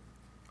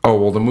 Oh,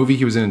 well, the movie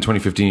he was in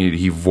 2015,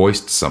 he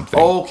voiced something.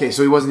 Oh, okay,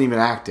 so he wasn't even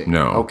acting.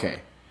 No.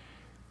 Okay.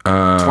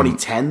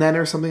 2010 then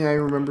or something I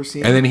remember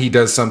seeing. And then he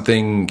does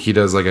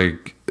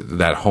like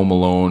that Home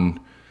Alone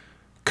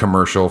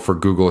commercial for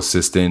Google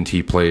Assistant.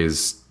 He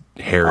plays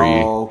Harry.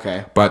 Oh,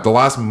 okay. But the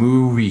last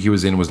movie he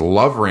was in was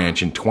Love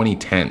Ranch in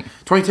 2010.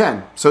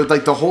 2010. So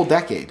like the whole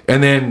decade.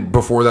 And then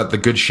before that, The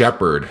Good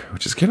Shepherd,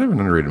 which is kind of an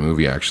underrated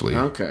movie, actually.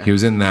 Okay. He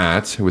was in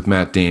that with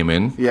Matt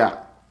Damon. Yeah.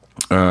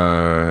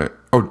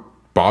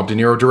 Bob De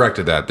Niro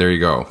directed that. There you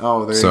go.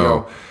 Oh, there you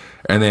go.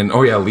 And then,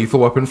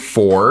 Lethal Weapon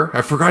 4.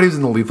 I forgot he was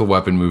in the Lethal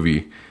Weapon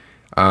movie.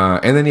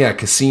 And then,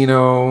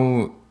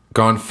 Casino,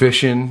 Gone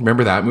Fishing.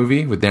 Remember that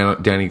movie with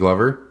Danny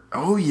Glover?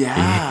 Oh,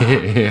 yeah.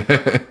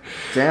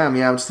 Damn,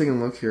 yeah, I'm just taking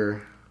a look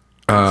here.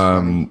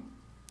 And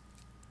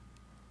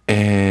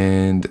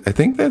I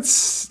think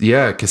that's,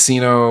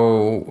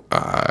 Casino,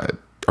 A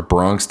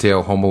Bronx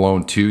Tale, Home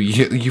Alone 2.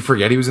 You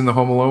forget he was in the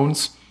Home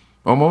Alones,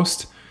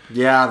 almost?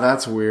 Yeah,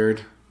 that's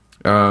weird.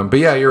 But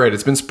yeah, you're right.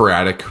 It's been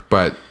sporadic,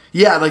 but...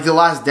 Yeah, like the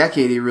last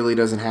decade, he really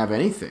doesn't have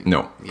anything.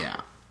 No.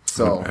 Yeah.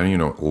 So... I don't even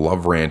know what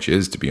Love Ranch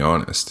is, to be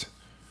honest.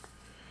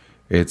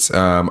 It's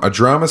a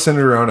drama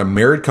centered around a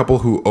married couple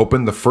who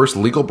opened the first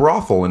legal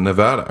brothel in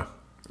Nevada.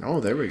 Oh,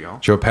 there we go.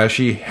 Joe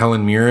Pesci,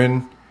 Helen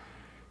Mirren,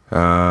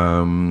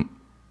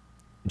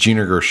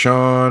 Gina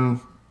Gershon.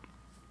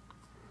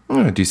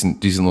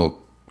 Decent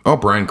little... Oh,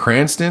 Bryan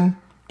Cranston.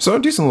 So a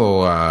decent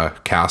little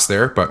cast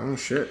there. But oh,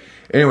 shit.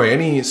 Anyway,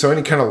 any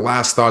kind of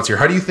last thoughts here?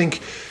 How do you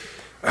think...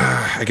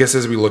 I guess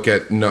as we look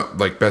at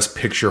best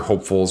picture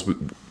hopefuls...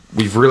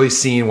 We've really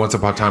seen Once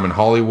Upon a Time in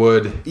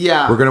Hollywood.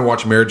 Yeah. We're going to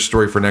watch Marriage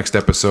Story for next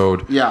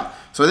episode. Yeah.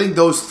 So I think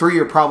those 3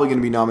 are probably going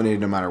to be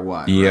nominated no matter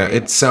what. Yeah, right?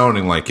 It's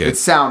sounding like it.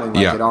 It's sounding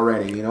like it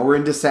already. We're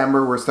in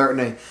December. We're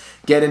starting to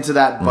get into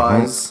that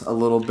buzz a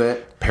little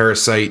bit.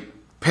 Parasite,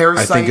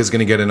 I think, is going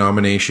to get a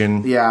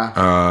nomination. Yeah.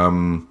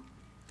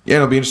 Yeah,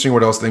 it'll be interesting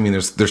what else. I mean,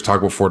 there's talk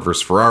about Ford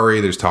versus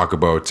Ferrari. There's talk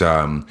about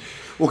well,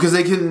 because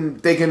they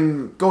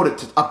can go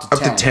to up to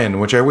 10. to 10,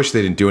 which I wish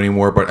they didn't do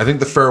anymore. But I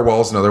think The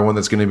Farewell is another one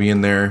that's going to be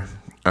in there.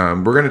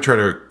 We're going to try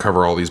to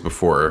cover all these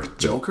before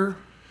Joker.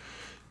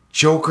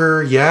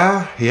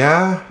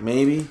 Yeah,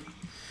 maybe.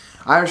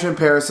 Irishman,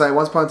 Parasite,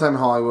 Once Upon a Time in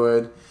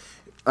Hollywood,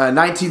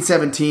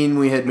 1917.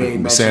 We had made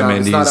mention Sam of.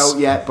 It's not Mendes. out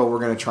yet, but we're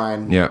going to try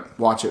and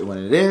watch it when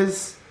it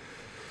is.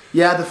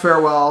 Yeah, The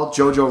Farewell,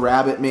 Jojo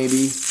Rabbit,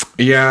 maybe.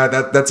 Yeah,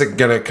 that's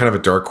kind of a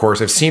dark horse.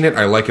 I've seen it.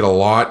 I like it a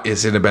lot.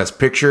 Is it a Best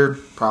Picture?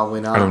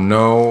 Probably not. I don't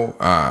know.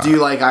 Do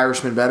you like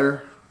Irishman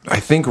better? I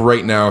think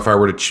right now,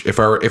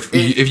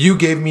 if you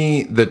gave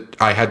me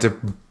that I had to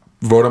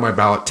vote on my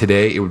ballot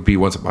today, it would be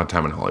Once Upon a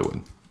Time in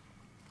Hollywood.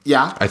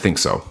 Yeah, I think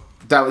so.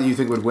 That what you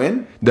think would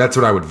win? That's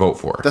what I would vote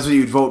for. That's what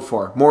you'd vote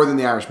for more than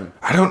The Irishman.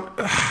 I don't.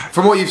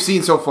 From what you've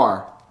seen so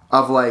far,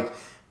 of like.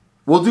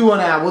 We'll do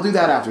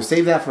that after.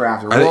 Save that for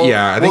after.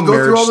 I think we'll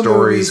go through Marriage all the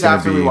Story movies is going to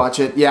after be. we watch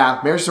it. Yeah,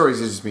 Marriage Story is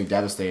just being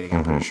devastating.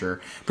 I'm pretty sure.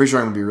 Pretty sure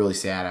I'm gonna be really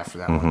sad after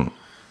that one.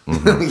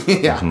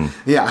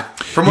 Yeah.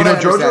 From what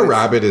Jojo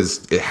Rabbit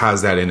it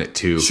has that in it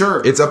too.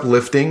 Sure, it's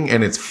uplifting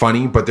and it's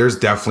funny, but there's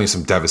definitely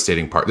some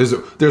devastating part.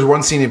 There's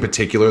one scene in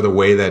particular, the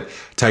way that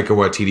Taika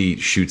Waititi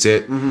shoots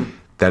it,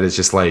 that is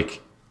just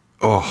like,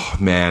 oh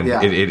man,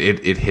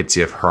 it hits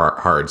you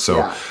hard. So.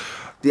 Yeah.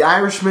 The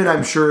Irishman,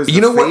 I'm sure, is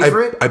the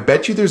favorite. I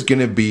bet you there's going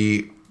to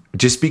be,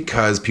 just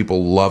because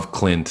people love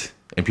Clint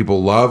and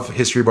people love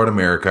History About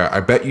America,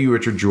 I bet you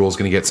Richard Jewell's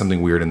going to get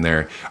something weird in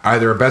there.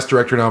 Either a Best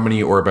Director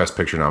nominee or a Best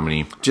Picture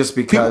nominee. Just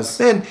because.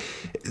 And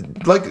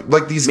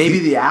like these... Maybe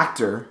the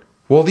actor.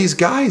 Well, these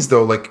guys,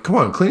 though, like, come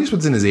on, Clint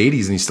Eastwood's in his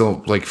 80s and he's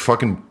still, like,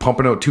 fucking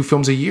pumping out 2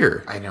 films a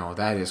year. I know,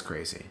 that is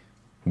crazy.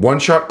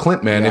 One-shot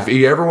Clint, man. Yeah. If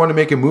you ever want to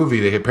make a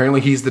movie, apparently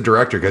he's the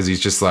director because he's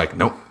just like,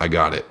 nope, I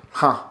got it.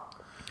 Huh.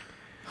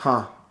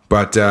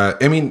 But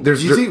I mean, do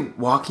you think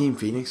Joaquin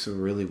Phoenix will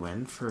really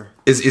win for?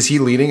 Is he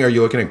leading? Are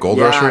you looking at Gold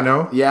Rush right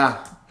now?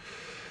 Yeah,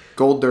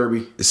 Gold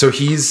Derby. So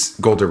he's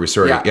Gold Derby.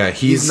 Sorry, yeah,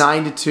 he's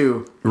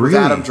 9-2. Really? With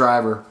Adam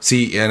Driver.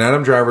 See, and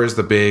Adam Driver is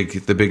the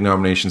big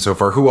nomination so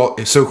far.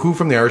 Who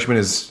from The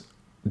Irishman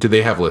do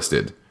they have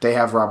listed? They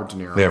have Robert De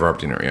Niro. They have Robert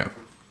De Niro. Yeah.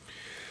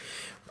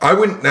 I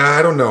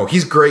don't know.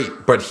 He's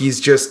great, but he's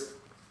just,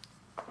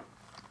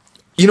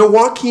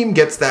 Joaquin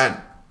gets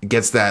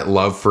that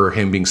love for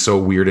him being so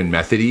weird and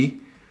methody.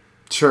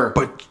 Sure.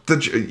 But,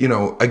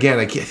 again,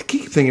 I keep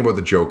thinking about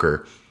the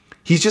Joker.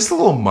 He's just a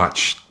little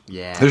much.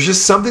 Yeah. There's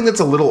just something that's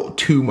a little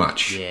too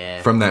much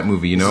from that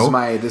movie,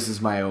 This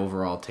is my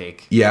overall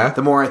take. Yeah?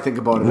 The more I think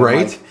about it, right?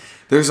 I'm like,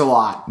 there's a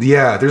lot.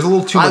 Yeah, there's a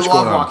little too much going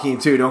on. I love Joaquin,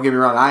 too. Don't get me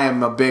wrong. I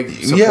am a big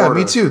supporter. Yeah,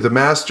 me too. The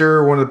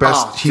Master, one of the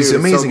best. He's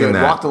amazing in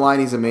that. Walk the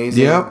Line, he's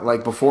amazing. Yep.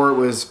 Like, before it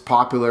was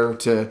popular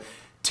to...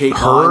 take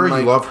Her, on,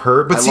 like, you love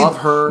Her, but love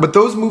Her. But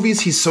those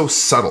movies, he's so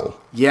subtle.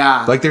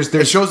 Yeah, like there's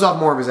it shows off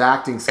more of his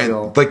acting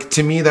skill. And, like,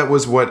 to me, that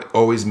was what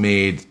always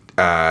made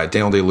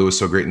Daniel Day-Lewis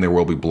so great in There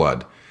Will Be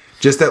Blood.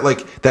 Just that,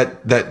 like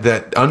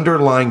that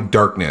underlying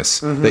darkness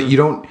that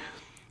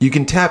you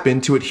can tap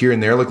into it here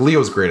and there. Like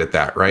Leo's great at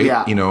that, right?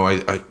 Yeah.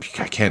 I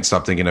can't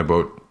stop thinking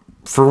about,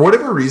 for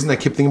whatever reason, I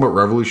keep thinking about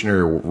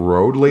Revolutionary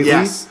Road lately.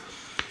 Yes,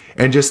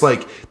 and just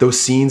like those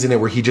scenes in it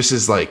where he just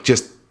is like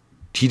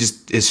he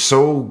just is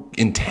so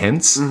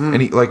intense,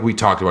 and he, like we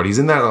talked about, he's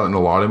in that in a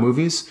lot of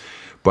movies,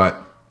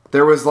 but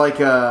there was like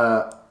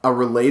a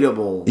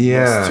relatable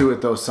to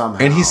it though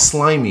somehow, and he's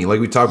slimy, like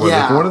we talked about.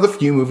 Yeah. Like one of the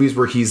few movies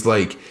where he's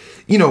like,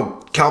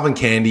 Calvin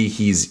Candy,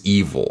 he's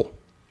evil.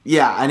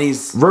 Yeah, and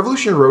he's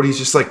Revolutionary Road, he's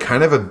just like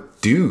kind of a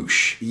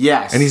douche.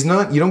 Yes, and he's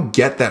not. You don't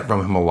get that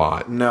from him a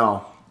lot.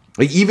 No,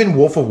 like even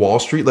Wolf of Wall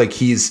Street, like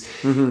he's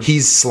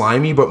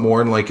slimy, but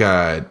more in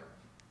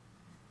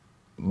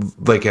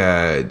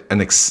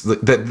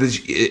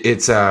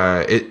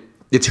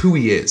it's who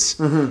he is.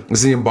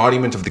 It's the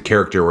embodiment of the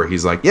character where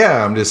he's like,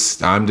 yeah, I'm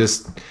just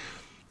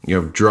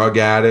drug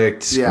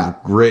addict,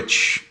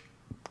 rich,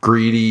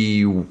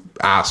 greedy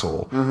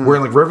asshole. Where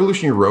in like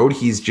Revolutionary Road,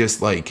 he's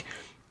just like,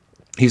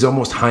 he's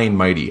almost high and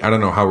mighty. I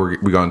don't know how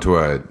we got into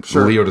a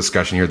Leo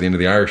discussion here at the end of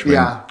the Irishman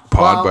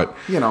pod, but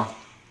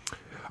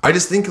I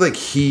just think like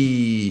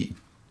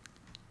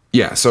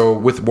so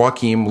with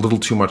Joaquin, a little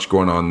too much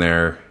going on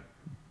there.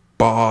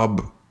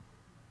 Bob,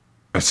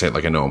 I say it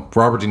like I know.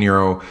 Robert De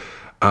Niro,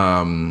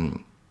 I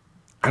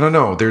don't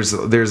know. There's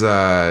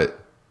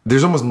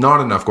almost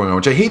not enough going on,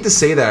 which I hate to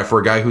say that for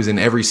a guy who's in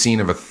every scene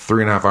of a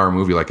 3.5 hour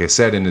movie, like I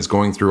said, and is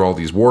going through all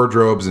these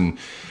wardrobes and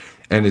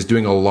is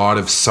doing a lot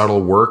of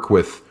subtle work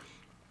with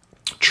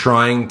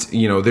trying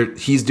to,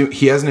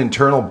 he has an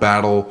internal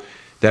battle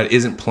that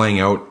isn't playing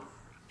out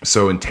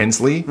so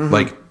intensely,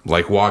 like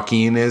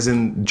Joaquin is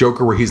in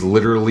Joker, where he's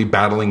literally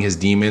battling his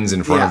demons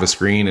in front of a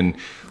screen and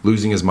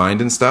losing his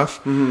mind and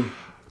stuff.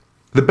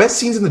 The best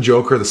scenes in the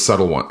Joker are the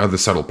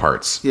subtle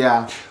parts.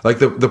 Yeah, like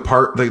the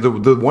part, like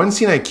the one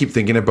scene I keep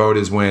thinking about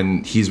is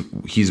when he's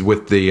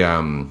with the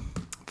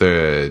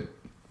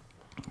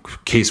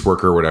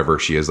caseworker or whatever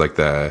she is, like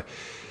the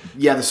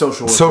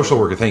social worker. Social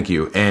worker, thank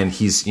you. And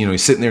he's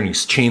he's sitting there and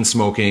he's chain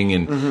smoking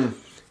and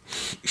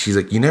she's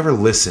like, you never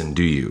listen,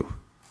 do you?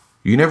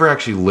 You never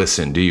actually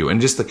listen, do you?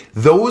 And just like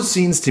those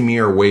scenes to me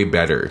are way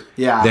better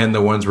than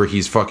the ones where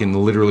he's fucking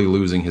literally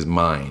losing his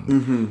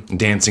mind,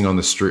 dancing on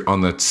the street, on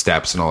the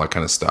steps, and all that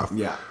kind of stuff.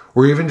 Yeah.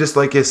 Or even just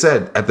like I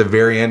said at the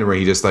very end where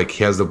he just like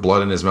he has the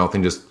blood in his mouth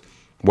and just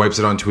wipes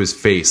it onto his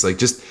face. Like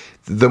just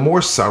the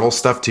more subtle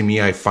stuff to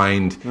me, I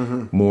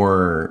find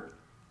more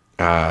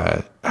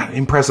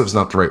impressive is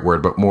not the right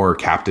word, but more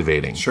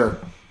captivating. Sure.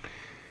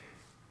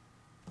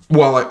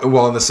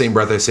 While in the same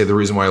breath, I say the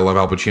reason why I love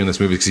Al Pacino in this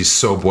movie is because he's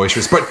so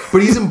boisterous, but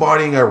he's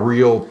embodying a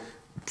real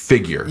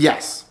figure.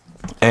 Yes.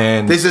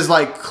 And this is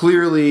like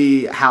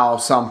clearly how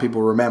some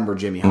people remember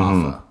Jimmy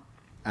Hoffa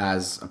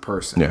as a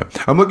person. Yeah.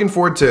 I'm looking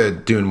forward to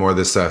doing more of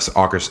this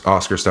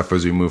Oscar stuff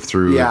as we move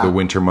through the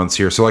winter months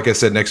here. So like I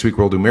said, next week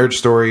we'll do Marriage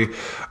Story.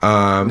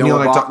 Noah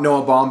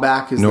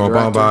Baumbach is Noah the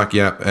director. Baumbach,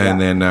 yeah. And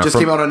then just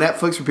came out on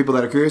Netflix for people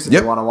that are curious if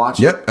they want to watch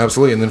it. Yep,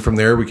 absolutely. And then from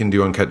there we can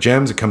do Uncut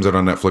Gems. It comes out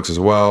on Netflix as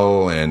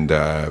well. And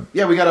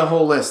we got a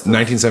whole list.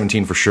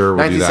 1917 for sure. We'll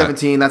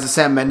 1917. That's a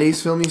Sam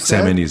Mendes film, you said?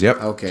 Sam Mendes,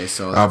 yep. Okay,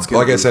 so that's good.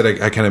 Like I said,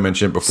 I kind of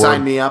mentioned it before.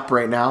 Sign me up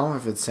right now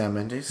if it's Sam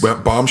Mendes. Well,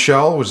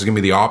 Bombshell, which is going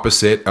to be the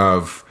opposite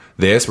of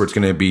this, where it's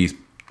going to be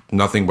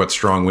nothing but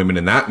strong women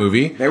in that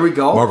movie. There we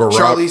go.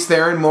 Charlize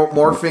Theron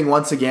morphing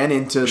once again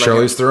into like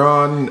Charlize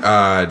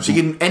Theron. She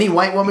can any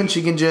white woman.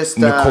 She can just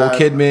Nicole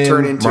Kidman,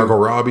 turn into Margot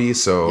Robbie.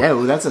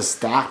 So that's a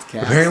stacked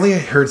cast. Apparently, I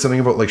heard something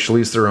about like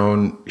Charlize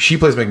Theron. She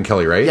plays Megyn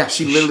Kelly, right? Yeah,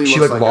 she literally she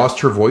looks like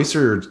lost her voice,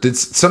 or did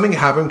something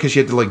happen because she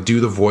had to like do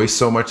the voice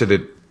so much that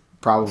it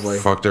probably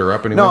fucked her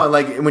up anyway? No,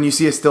 like when you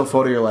see a still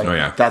photo, you're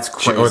like, that's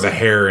crazy. Or the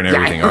hair and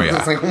everything.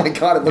 It's like, oh my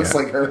god, it looks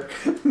like her.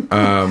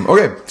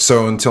 Okay,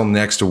 so until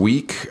next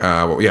week,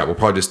 we'll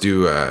probably just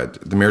do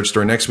the Marriage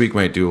Story next week.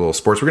 Might do a little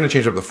sports. We're going to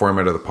change up the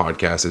format of the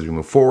podcast as we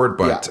move forward,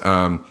 but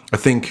I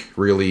think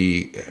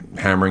really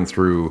hammering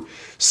through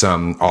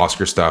some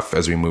Oscar stuff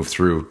as we move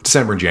through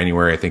December and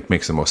January, I think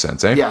makes the most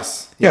sense, eh?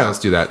 Yes. Yeah, let's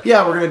do that.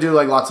 Yeah, we're going to do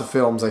like lots of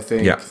films, I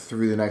think,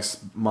 through the next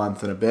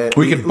month and a bit.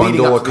 We could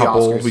bundle a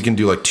couple. We can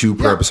do like 2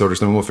 per episode or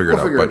something. We'll figure it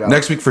out. But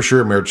next week for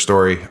sure, Marriage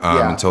Story.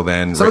 Until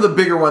then. Some of the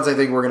bigger ones I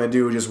think we're going to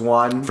do just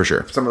one. For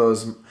sure. Some of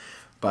those...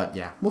 But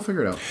yeah, we'll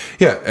figure it out.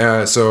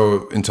 Yeah.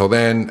 So until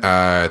then,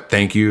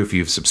 thank you if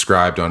you've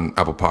subscribed on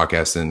Apple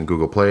Podcasts and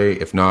Google Play.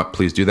 If not,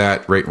 please do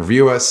that. Rate and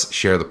review us.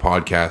 Share the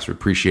podcast. We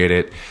appreciate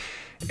it.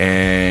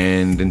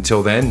 And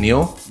until then,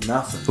 Neil.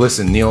 Nothing.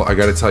 Listen, Neil, I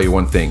got to tell you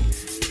one thing.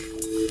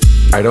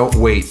 I don't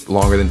wait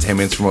longer than 10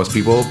 minutes for most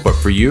people, but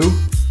for you,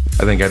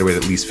 I think I'd wait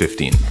at least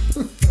 15.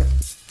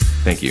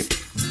 Thank you.